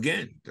 well,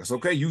 again, that's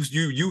okay. You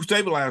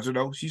stabilized her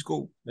though. She's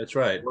cool. That's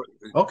right.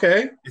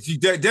 Okay. And she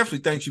definitely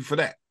thanks you for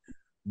that.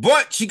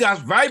 But she got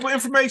valuable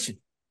information.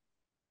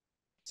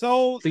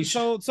 So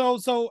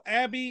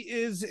Abby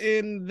is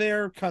in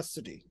their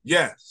custody.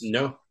 Yes.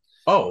 No.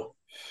 Oh.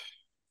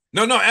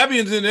 No, Abby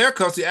is in their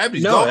custody.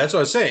 Abby's gone. That's what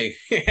I'm saying.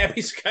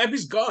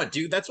 Abby's gone,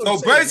 dude. That's what I'm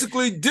saying. So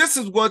basically, this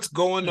is what's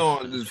going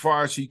on as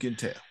far as she can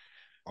tell.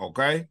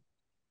 Okay?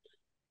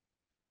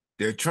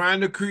 They're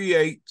trying to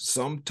create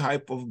some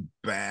type of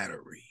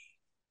battery.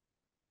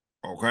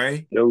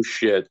 Okay? No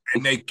shit.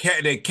 And they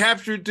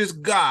captured this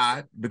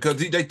god because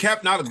they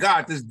kept not a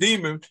god, this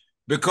demon,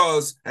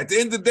 because at the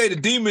end of the day, the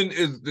demon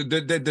is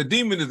the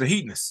demon is a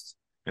hedonist.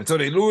 And so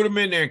they lured him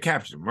in there and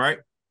captured him, right?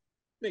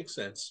 Makes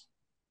sense.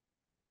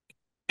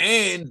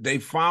 And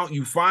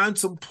you find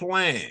some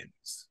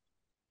plans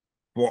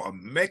for a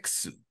mech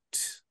suit.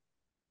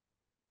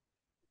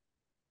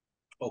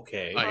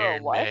 Okay.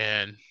 Iron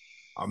Man.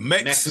 A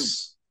mech suit.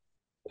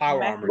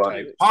 Power armor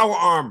type. Power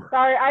armor.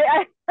 Sorry,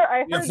 I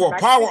heard for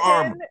power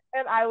armor.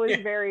 And I was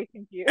very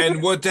confused.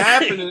 And what's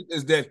happening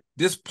is that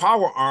this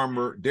power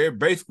armor, they're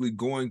basically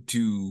going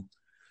to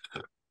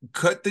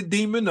cut the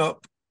demon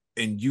up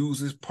and use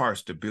his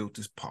parts to build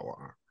this power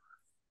armor.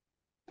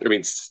 I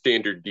mean,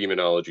 standard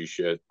demonology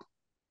shit.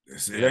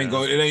 It ain't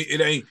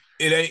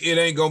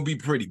gonna be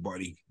pretty,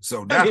 buddy.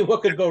 So that's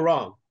what could go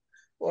wrong?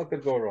 What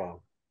could go wrong?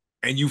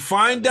 And you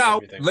find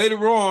out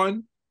later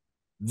on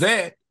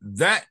that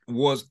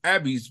was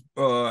Abby's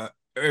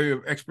area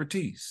of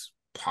expertise,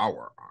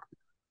 power armor.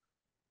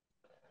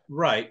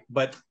 Right,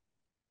 but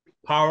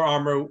power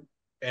armor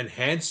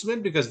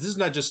enhancement, because this is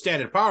not just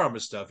standard power armor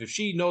stuff. If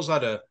she knows how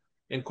to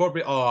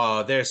incorporate,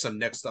 there's some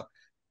next stuff.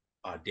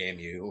 Damn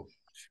you.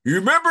 You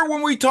remember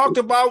when we talked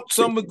about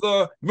some of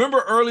the?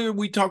 Remember earlier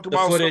we talked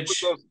about footage.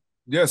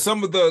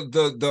 Some of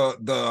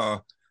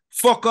the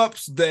fuck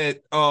ups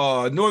that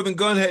Northern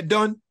Gun had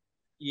done.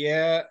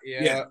 Yeah.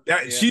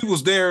 She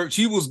was there.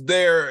 She was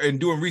there and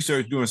doing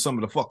research, doing some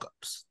of the fuck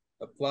ups.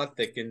 The plot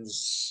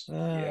thickens.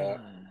 Yeah.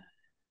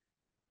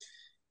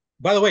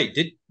 By the way,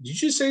 did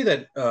you say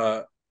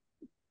that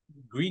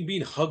Green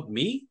Bean hugged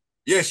me?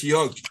 Yes, she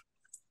hugged you,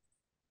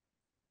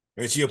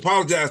 and she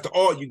apologized to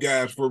all you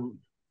guys for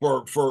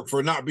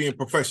not being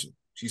professional.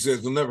 She says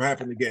it'll never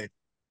happen again.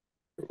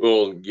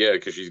 Well, yeah,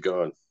 because she's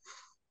gone.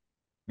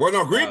 Well,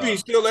 no, Green Bean's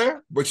still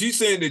there, but she's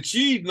saying that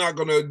she's not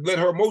going to let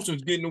her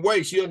emotions get in the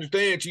way. She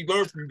understands. She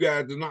learned from you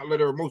guys to not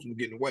let her emotions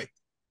get in the way.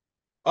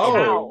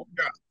 Oh.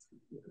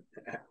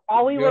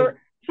 Wow.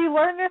 She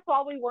learned this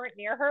while we weren't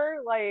near her.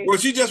 Well,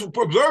 she just was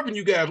observing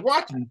you guys,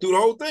 watching through the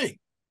whole thing.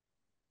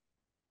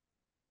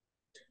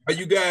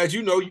 You guys,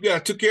 you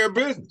guys took care of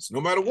business,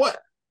 no matter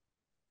what.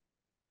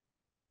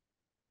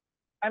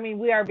 I mean,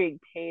 we are being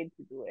paid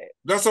to do it.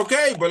 That's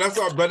okay, but that's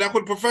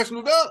what a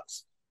professional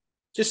does.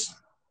 Just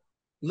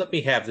let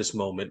me have this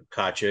moment,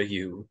 Katya,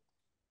 you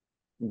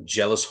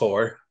jealous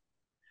whore.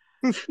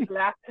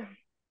 Suka.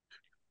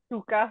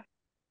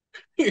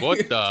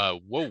 What the?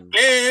 Whoa.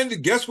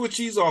 And guess what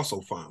she's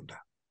also found out?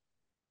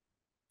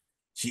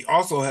 She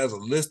also has a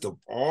list of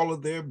all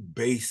of their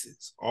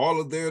bases,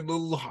 all of their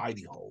little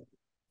hidey holes.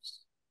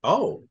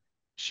 Oh.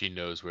 She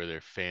knows where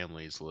their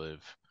families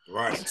live.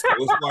 Right. So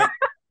it's like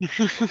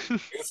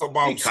it's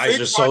about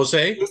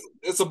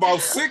it's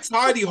about 6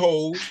 hidey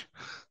holes,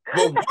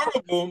 but one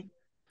of them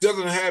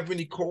doesn't have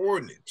any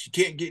coordinates. You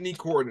can't get any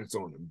coordinates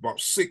on them. About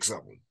 6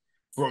 of them.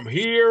 From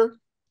here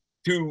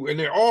to, and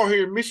they're all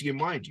here in Michigan,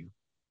 mind you.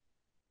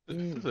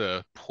 This is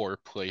a poor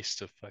place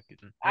to fucking.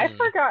 I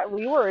forgot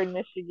we were in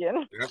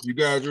Michigan. Yep, you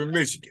guys are in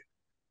Michigan.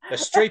 The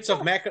streets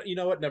of you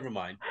know what? Never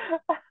mind.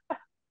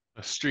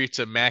 The streets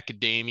of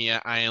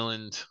Macadamia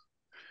Island.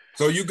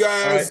 So you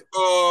guys,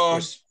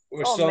 we're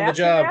still on the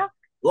job.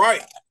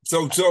 Right.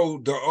 So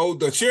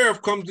the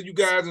sheriff comes to you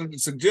guys and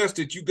suggests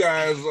that you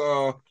guys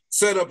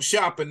set up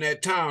shop in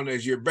that town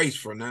as your base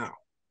for now.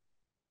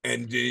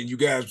 And then you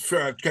guys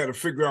try to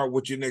figure out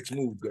what your next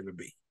move is going to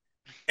be.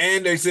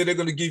 And they said they're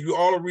going to give you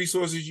all the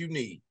resources you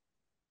need.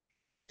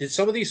 Did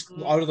some of these,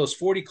 out of those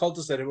 40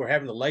 cultists that were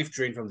having the life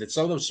drain from, did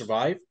some of them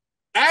survive?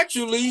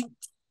 Actually,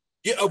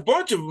 yeah, a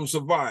bunch of them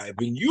survive.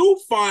 And you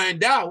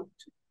find out,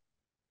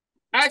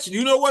 actually,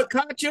 you know what,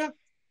 Katya?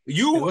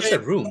 What's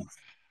that room?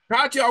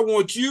 Katya, I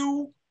want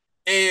you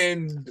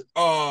and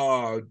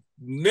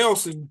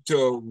Nelson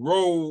to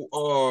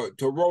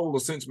roll a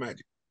sense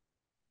magic.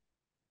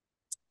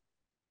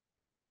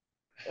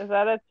 Is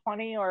that a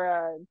 20 or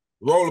a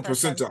roll a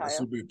percentile? This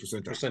would be a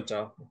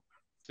percentile.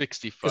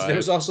 65. Because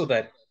there's also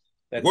that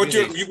what's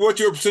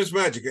your sense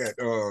magic at,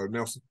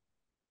 Nelson?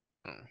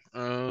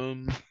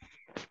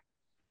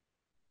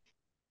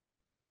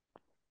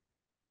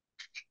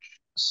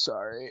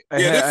 Sorry.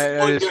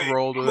 I just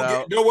rolled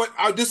without. You know what?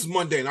 This is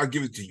mundane. I'll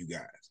give it to you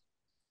guys.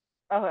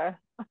 Okay.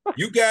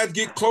 You guys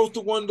get close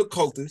to one of the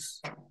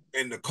cultists,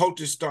 and the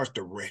cultist starts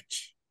to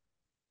retch.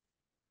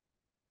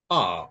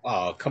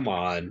 Oh, come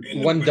on.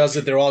 And one does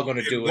it, they're all going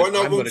to do it. One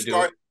of them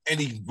starts, and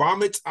he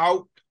vomits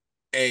out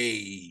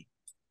a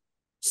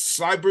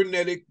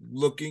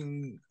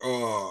cybernetic-looking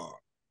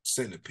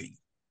centipede.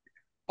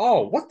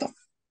 Oh, what the?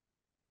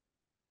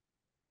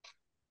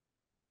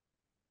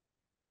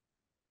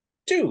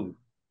 Dude.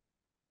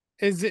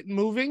 Is it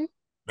moving?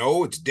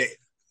 No, it's dead.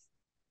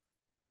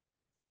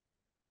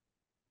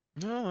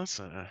 No, that's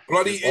not.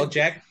 Bloody. Well,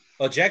 Jack,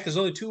 there's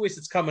only two ways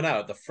it's coming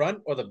out: the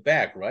front or the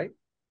back, right?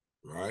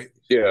 Right.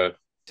 Yeah.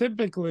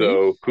 Typically.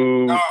 So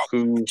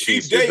who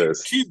Chief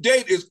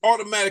Date is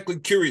automatically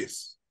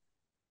curious.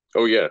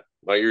 Oh yeah,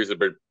 my ears have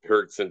been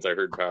hurt since I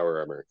heard power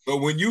armor. So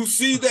when you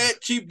see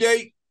that, Chief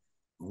Date,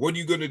 what are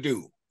you gonna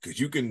do? Because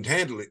you can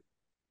handle it.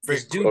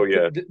 Oh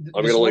yeah,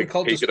 I'm gonna like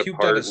take it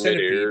apart in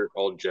midair,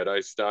 all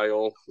Jedi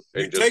style,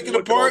 and just take it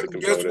look at all apart. the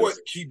Guess components.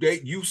 what, Chief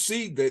Date? You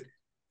see that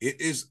it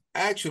is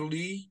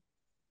actually,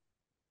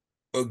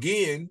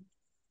 again,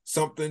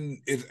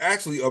 something. It's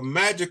actually a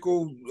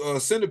magical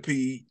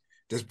centipede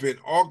that's been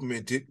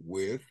augmented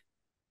with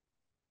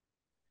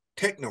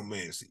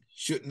technomancy.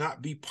 Should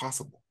not be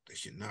possible. They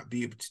should not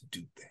be able to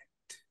do that.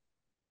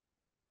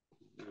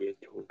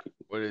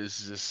 What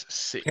is this?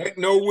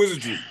 Techno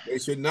wizardry. They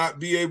should not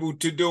be able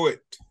to do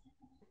it.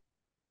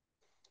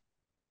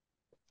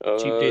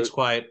 Cheap Date's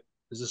quiet.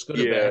 Is this good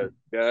or bad?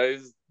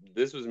 Guys,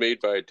 this was made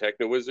by a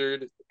techno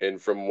wizard,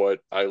 and from what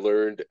I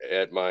learned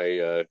at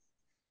my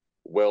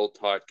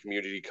well-taught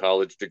community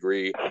college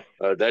degree,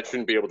 that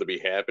shouldn't be able to be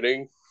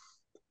happening.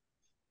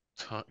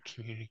 Taught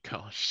community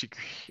college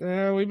degree.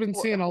 Yeah, we've been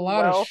seeing a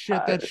lot of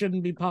shit that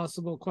shouldn't be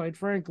possible, quite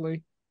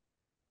frankly.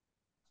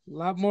 A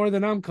lot more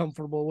than I'm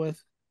comfortable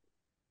with.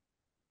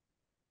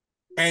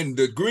 And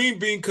the green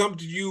bean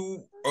comes to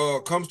you,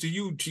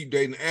 Chief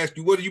Date, and asks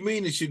you, what do you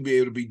mean it shouldn't be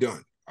able to be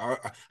done?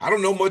 I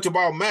don't know much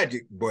about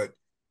magic, but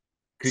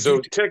so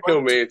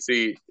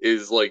technomancy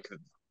is like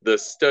the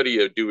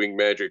study of doing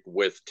magic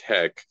with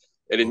tech,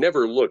 and it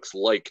never looks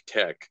like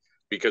tech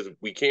because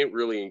we can't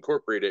really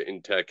incorporate it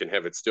in tech and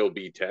have it still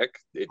be tech.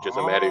 It just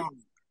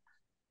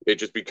it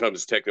just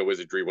becomes techno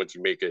wizardry once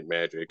you make it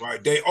magic.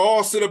 Right. They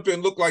all sit up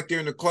and look like they're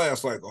in the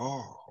class, like,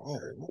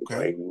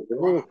 okay.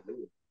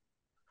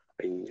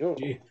 I know.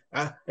 You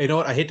know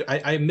what?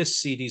 I miss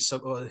CD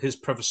his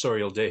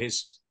professorial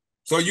days.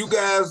 So you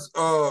guys,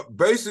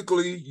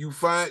 basically, you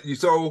find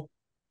so.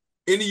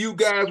 Any of you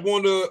guys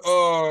want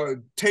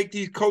to take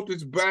these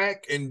cultists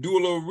back and do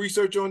a little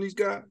research on these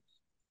guys?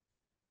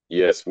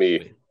 Yes,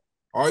 me.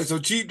 All right. So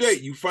Chief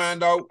Date, you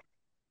find out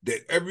that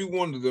every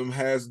one of them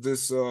has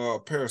this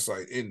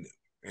parasite in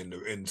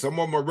them, and some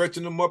of them are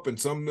retching them up, and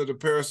some of the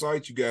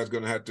parasites you guys are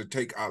gonna have to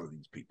take out of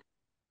these people.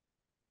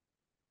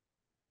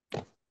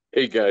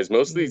 Hey guys,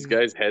 most of these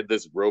guys had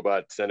this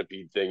robot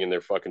centipede thing in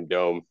their fucking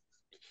dome.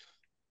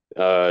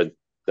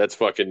 That's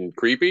fucking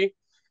creepy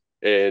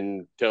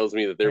and tells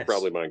me that they're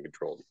probably mind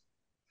controlled.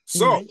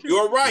 So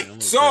you're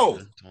right. So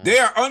they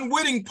are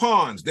unwitting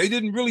pawns. They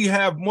didn't really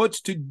have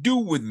much to do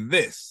with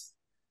this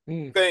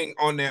thing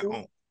on their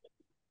own.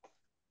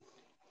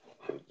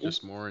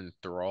 Just more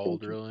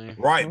enthralled, really.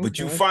 Right, but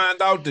you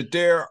find out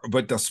that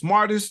but the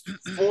smartest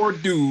 4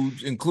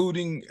 dudes,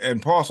 including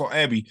and Parcel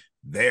Abby,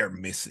 they're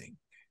missing.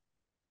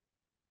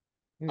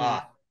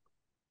 What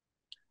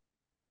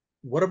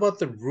about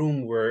the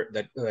room where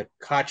that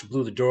Koch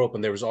blew the door open?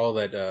 There was all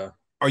that.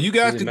 Are you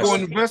guys to go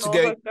and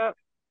investigate?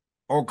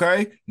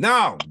 Okay.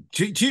 Now,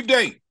 Chief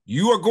Date,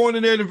 you are going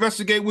in there to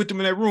investigate with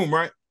them in that room,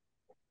 right?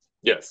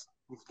 Yes.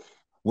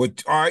 All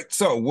right.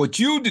 So what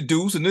you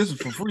deduce, and this is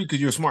for free because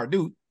you're a smart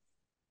dude.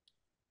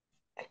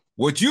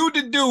 What you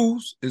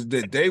deduce is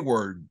that they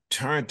were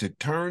trying to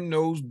turn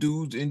those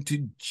dudes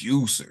into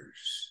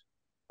juicers.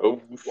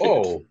 Oh, shit.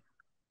 Whoa.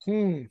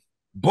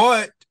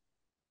 But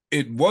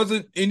it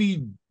wasn't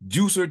any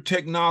juicer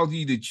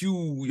technology that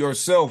you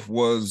yourself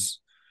was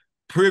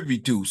privy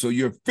to. So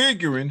you're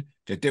figuring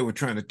that they were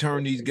trying to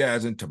turn these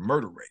guys into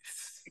murder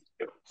wraiths,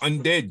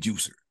 undead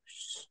juicers.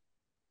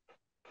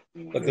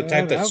 Like the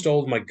type that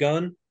stole my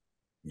gun?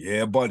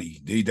 Yeah,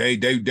 buddy. They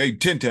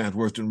 10 times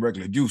worse than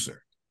regular juicer.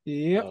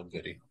 Yep. Oh,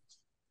 goody.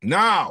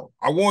 Now,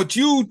 I want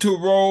you to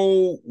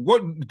roll.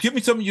 Give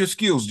me some of your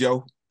skills,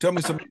 Joe. Tell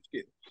me some of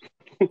your skills.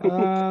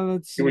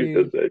 Let's see. When he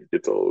does that, he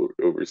gets all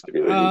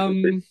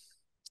overstimulated.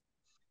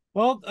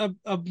 Well,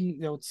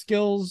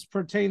 skills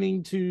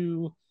pertaining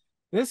to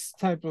this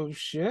type of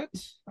shit.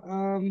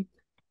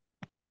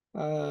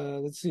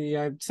 Let's see.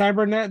 I have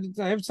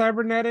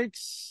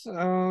cybernetics.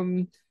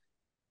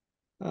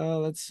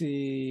 Let's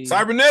see.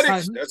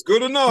 Cybernetics. That's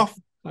good enough.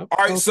 All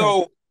right,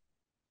 so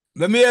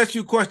let me ask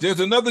you a question. There's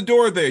another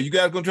door there. You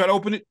guys gonna try to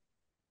open it?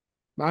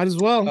 Might as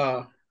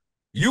well.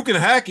 You can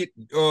hack it.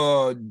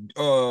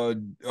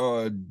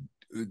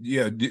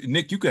 Yeah,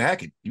 Nick, you can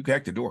hack it. You can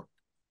hack the door.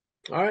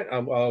 All right,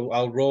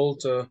 I'll roll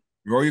to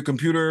roll your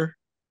computer.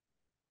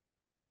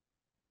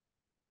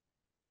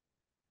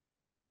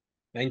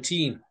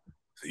 19.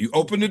 So you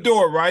open the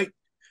door, right?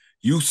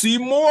 You see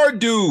more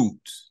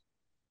dudes.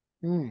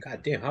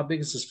 God damn, how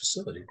big is this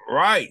facility?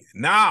 Right.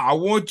 Now I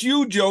want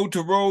you, Joe,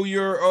 to roll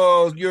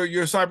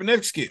your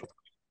cybernetic skill.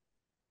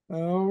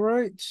 All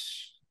right.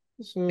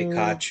 So hey,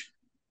 Koch.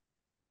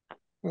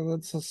 Well,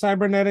 that's a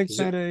cybernetics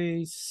at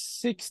a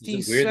 67.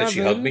 Is it weird that she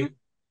hugged me?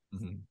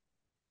 Mm-hmm.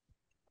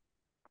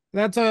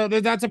 That's a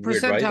percentile,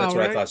 weird, right? That's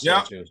what I thought.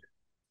 Yeah.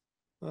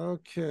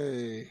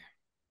 Okay.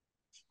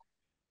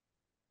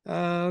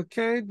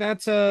 Okay,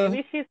 that's a.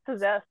 Maybe she's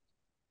possessed.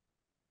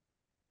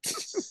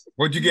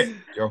 What'd you get,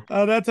 Joe?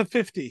 That's a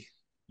 50.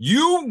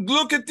 You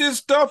look at this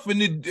stuff,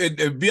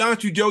 and be honest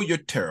with you, Joe, you're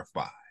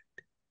terrified.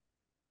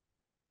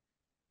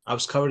 I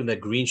was covered in that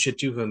green shit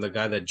too from the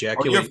guy that Jack.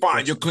 You're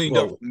fine. You're cleaned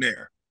up from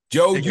there,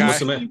 Joe. A guy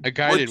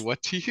did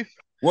what to you?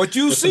 What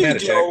you see, matter,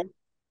 Joe?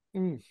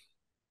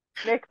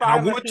 Nick,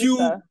 I want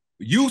you.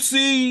 You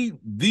see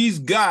these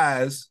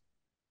guys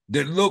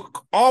that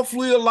look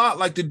awfully a lot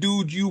like the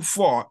dude you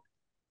fought,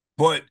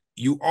 but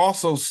you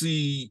also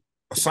see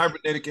a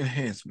cybernetic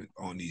enhancement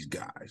on these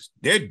guys.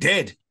 They're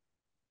dead.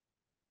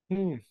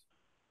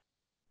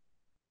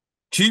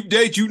 Cheap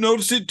Date, you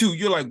notice it too.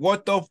 You're like,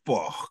 what the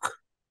fuck?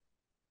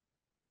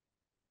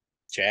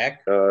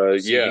 Jack?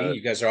 Yeah.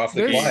 You guys are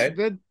awfully quiet.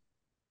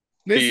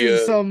 This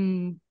is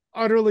some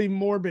utterly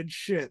morbid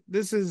shit.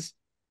 This is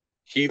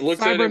he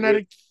looks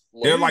cybernetic.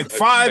 They're like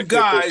 5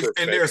 guys,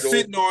 and they're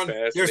sitting on.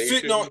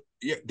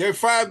 They're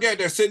 5 guys.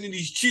 They're sitting in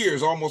these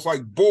chairs, almost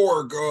like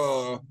Borg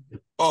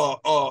pods.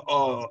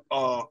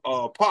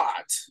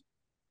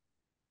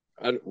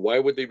 Why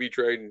would they be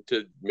trying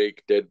to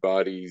make dead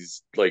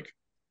bodies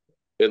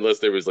unless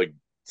there was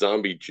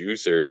zombie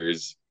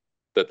juicers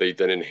that they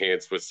then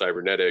enhanced with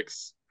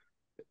cybernetics,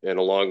 and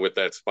along with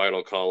that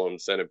spinal column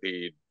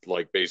centipede,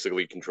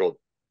 basically controlled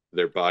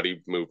their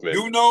body movement.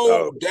 You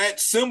know that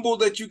symbol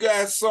that you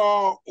guys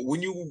saw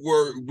when you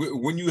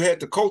had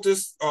the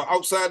cultists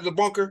outside of the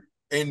bunker,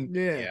 and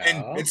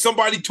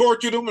somebody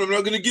tortured them. I'm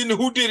not going to get into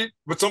who did it,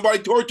 but somebody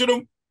tortured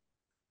them.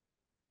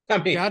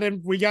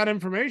 We got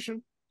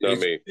information. Not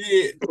me.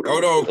 Yeah. Oh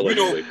no,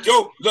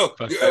 Joe. Look,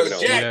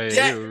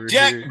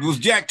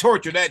 Jack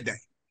tortured that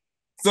day.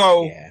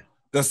 So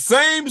the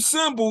same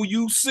symbol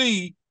you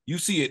see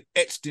it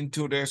etched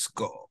into their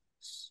skulls.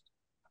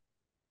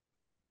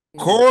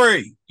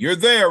 Corey, you're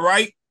there,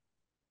 right?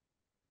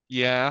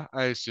 Yeah,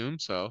 I assume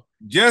so.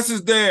 Jess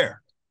is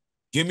there.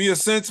 Give me a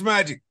sense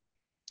magic.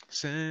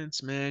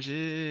 Sense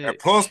magic. At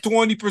plus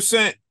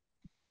 20%.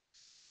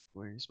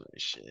 Where's my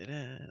shit at?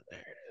 There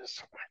it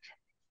is.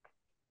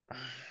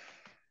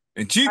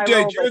 And Chief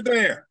Date, you're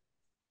there.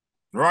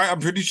 Right?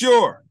 I'm pretty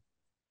sure.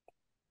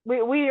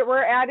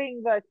 We're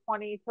adding the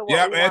 20 to what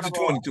Yep, add the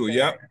 20 to it.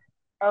 Yep.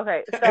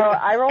 Okay, so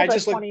I rolled a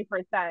 20%,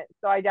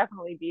 so I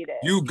definitely beat it.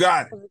 You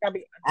got it.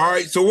 All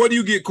right, so what do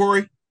you get,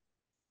 Corey?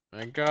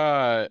 I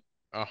got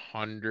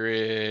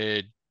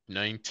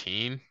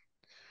 119.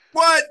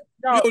 What?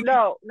 No.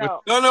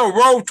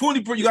 Roll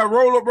 20. You got to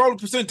roll a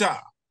percentile.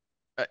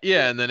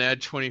 Yeah, and then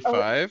add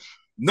 25.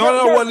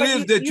 No. What it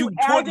is that you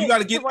got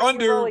to get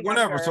under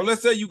whatever. So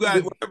let's say you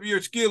got whatever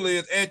your skill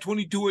is, add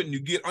 20 to it, and you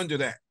get under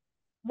that.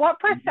 What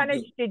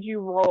percentage did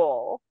you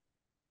roll?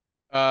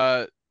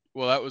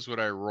 Well, that was what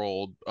I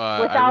rolled.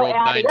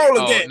 I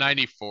rolled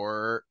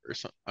 94 or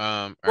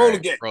something. Roll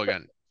again. Roll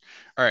again.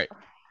 All right.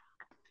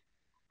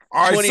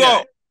 All right, 29.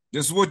 So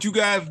this is what you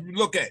guys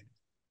look at.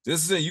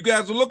 This is it. You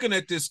guys are looking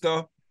at this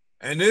stuff,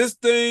 and this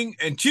thing,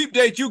 and Cheap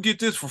Date, you get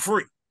this for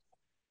free.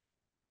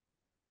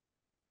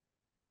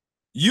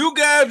 You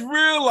guys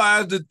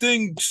realize the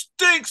thing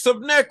stinks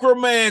of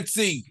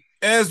necromancy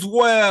as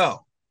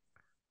well.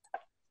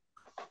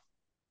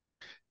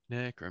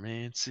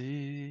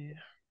 Necromancy.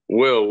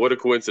 Will, what a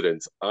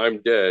coincidence.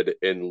 I'm dead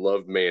and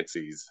love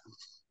Mancy's.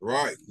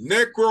 Right.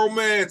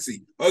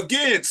 Necromancy.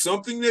 Again,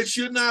 something that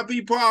should not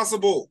be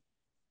possible.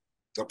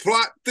 The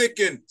plot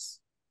thickens.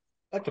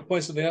 I'd like to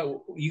point something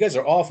out. You guys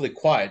are awfully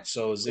quiet,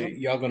 so is it,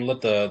 y'all going to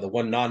let the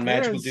one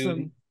non-magical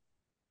dude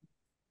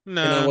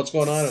know what's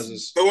going on? Is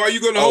this... So are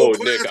you going to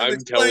hold Nick, I'm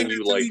telling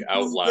you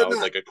out loud,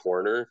 like a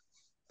corner.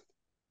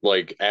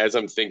 As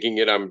I'm thinking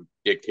it, I'm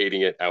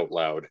dictating it out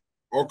loud.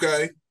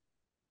 Okay.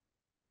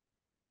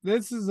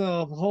 This is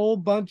a whole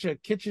bunch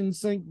of kitchen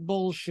sink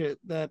bullshit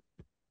that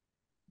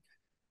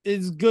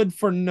is good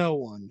for no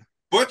one.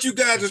 But you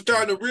guys are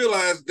starting to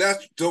realize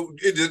that's.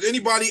 Does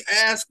anybody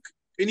ask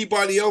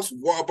anybody else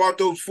about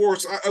those 4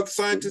 other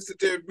scientists that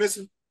they're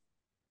missing?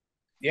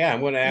 Yeah, I'm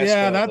going to ask.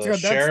 Yeah,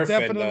 that's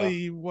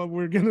definitely what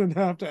we're going to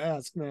have to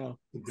ask now.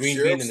 Green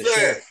Bean and the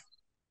sheriff.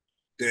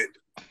 That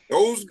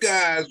those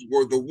guys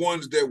were the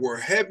ones that were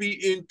heavy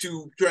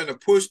into trying to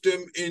push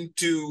them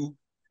into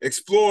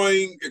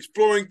exploring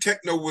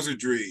techno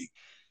wizardry.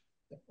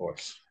 Of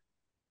course.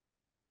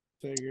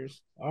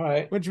 Figures. All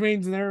right. Which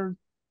means they're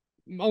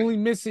only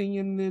missing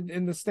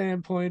in the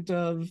standpoint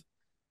of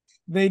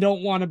they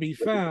don't want to be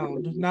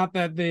found, not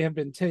that they have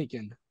been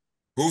taken.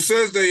 Who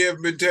says they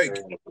have been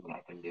taken?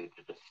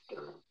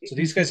 So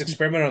these guys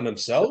experiment on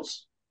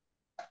themselves?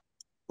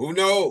 Who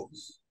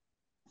knows?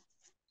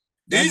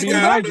 These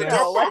guys, I'm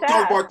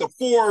talking about the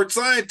 4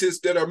 scientists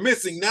that are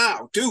missing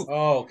now, too.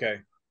 Oh,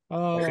 okay.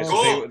 Oh, okay.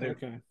 So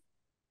okay.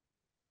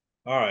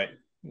 All right.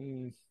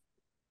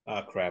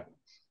 Crap.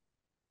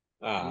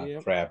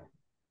 Crap.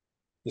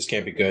 This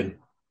can't be good.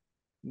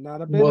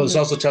 Not a bit. Well, this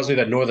also tells me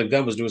that Northern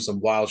Gun was doing some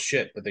wild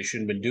shit that they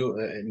shouldn't have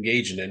been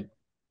engaging in.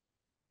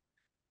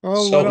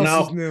 Oh, so what else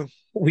now is new?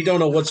 We don't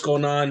know what's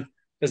going on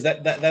because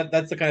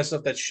that's the kind of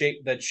stuff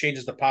that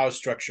changes the power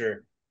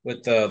structure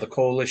with the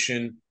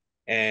coalition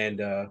and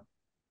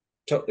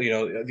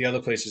the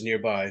other places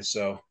nearby.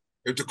 So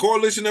if the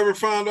coalition ever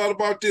found out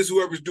about this,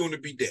 whoever's doing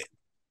it be dead.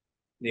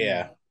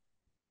 Yeah.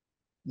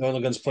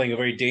 Northern Gun's playing a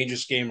very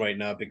dangerous game right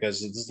now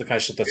because this is the kind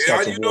of shit that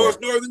starts a war. How do you know it's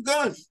Northern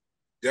Gun?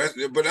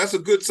 That's a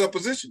good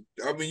supposition.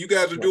 I mean, you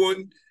guys are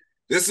doing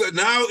this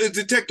now. Is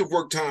detective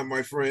work time,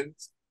 my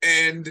friends.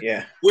 And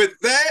with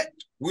that,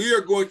 we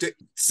are going to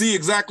see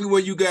exactly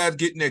what you guys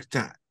get next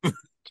time.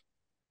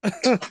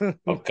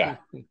 Okay.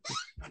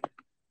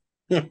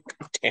 Damn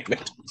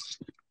it.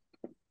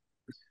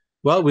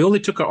 Well, we only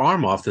took our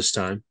arm off this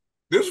time.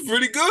 This is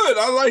pretty good.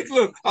 I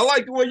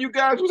like the way you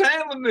guys was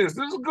handling this.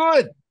 This is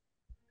good.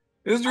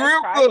 This is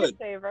real good.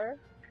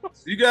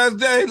 You guys,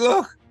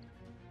 look.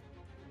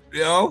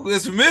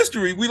 It's a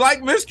mystery. We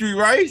like mystery,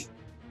 right?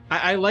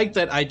 I like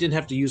that I didn't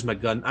have to use my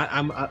gun.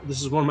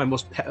 This is one of my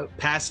most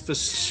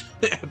pacifist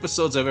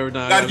episodes I've ever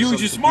done. Got to use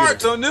your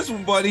smarts on this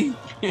one, buddy.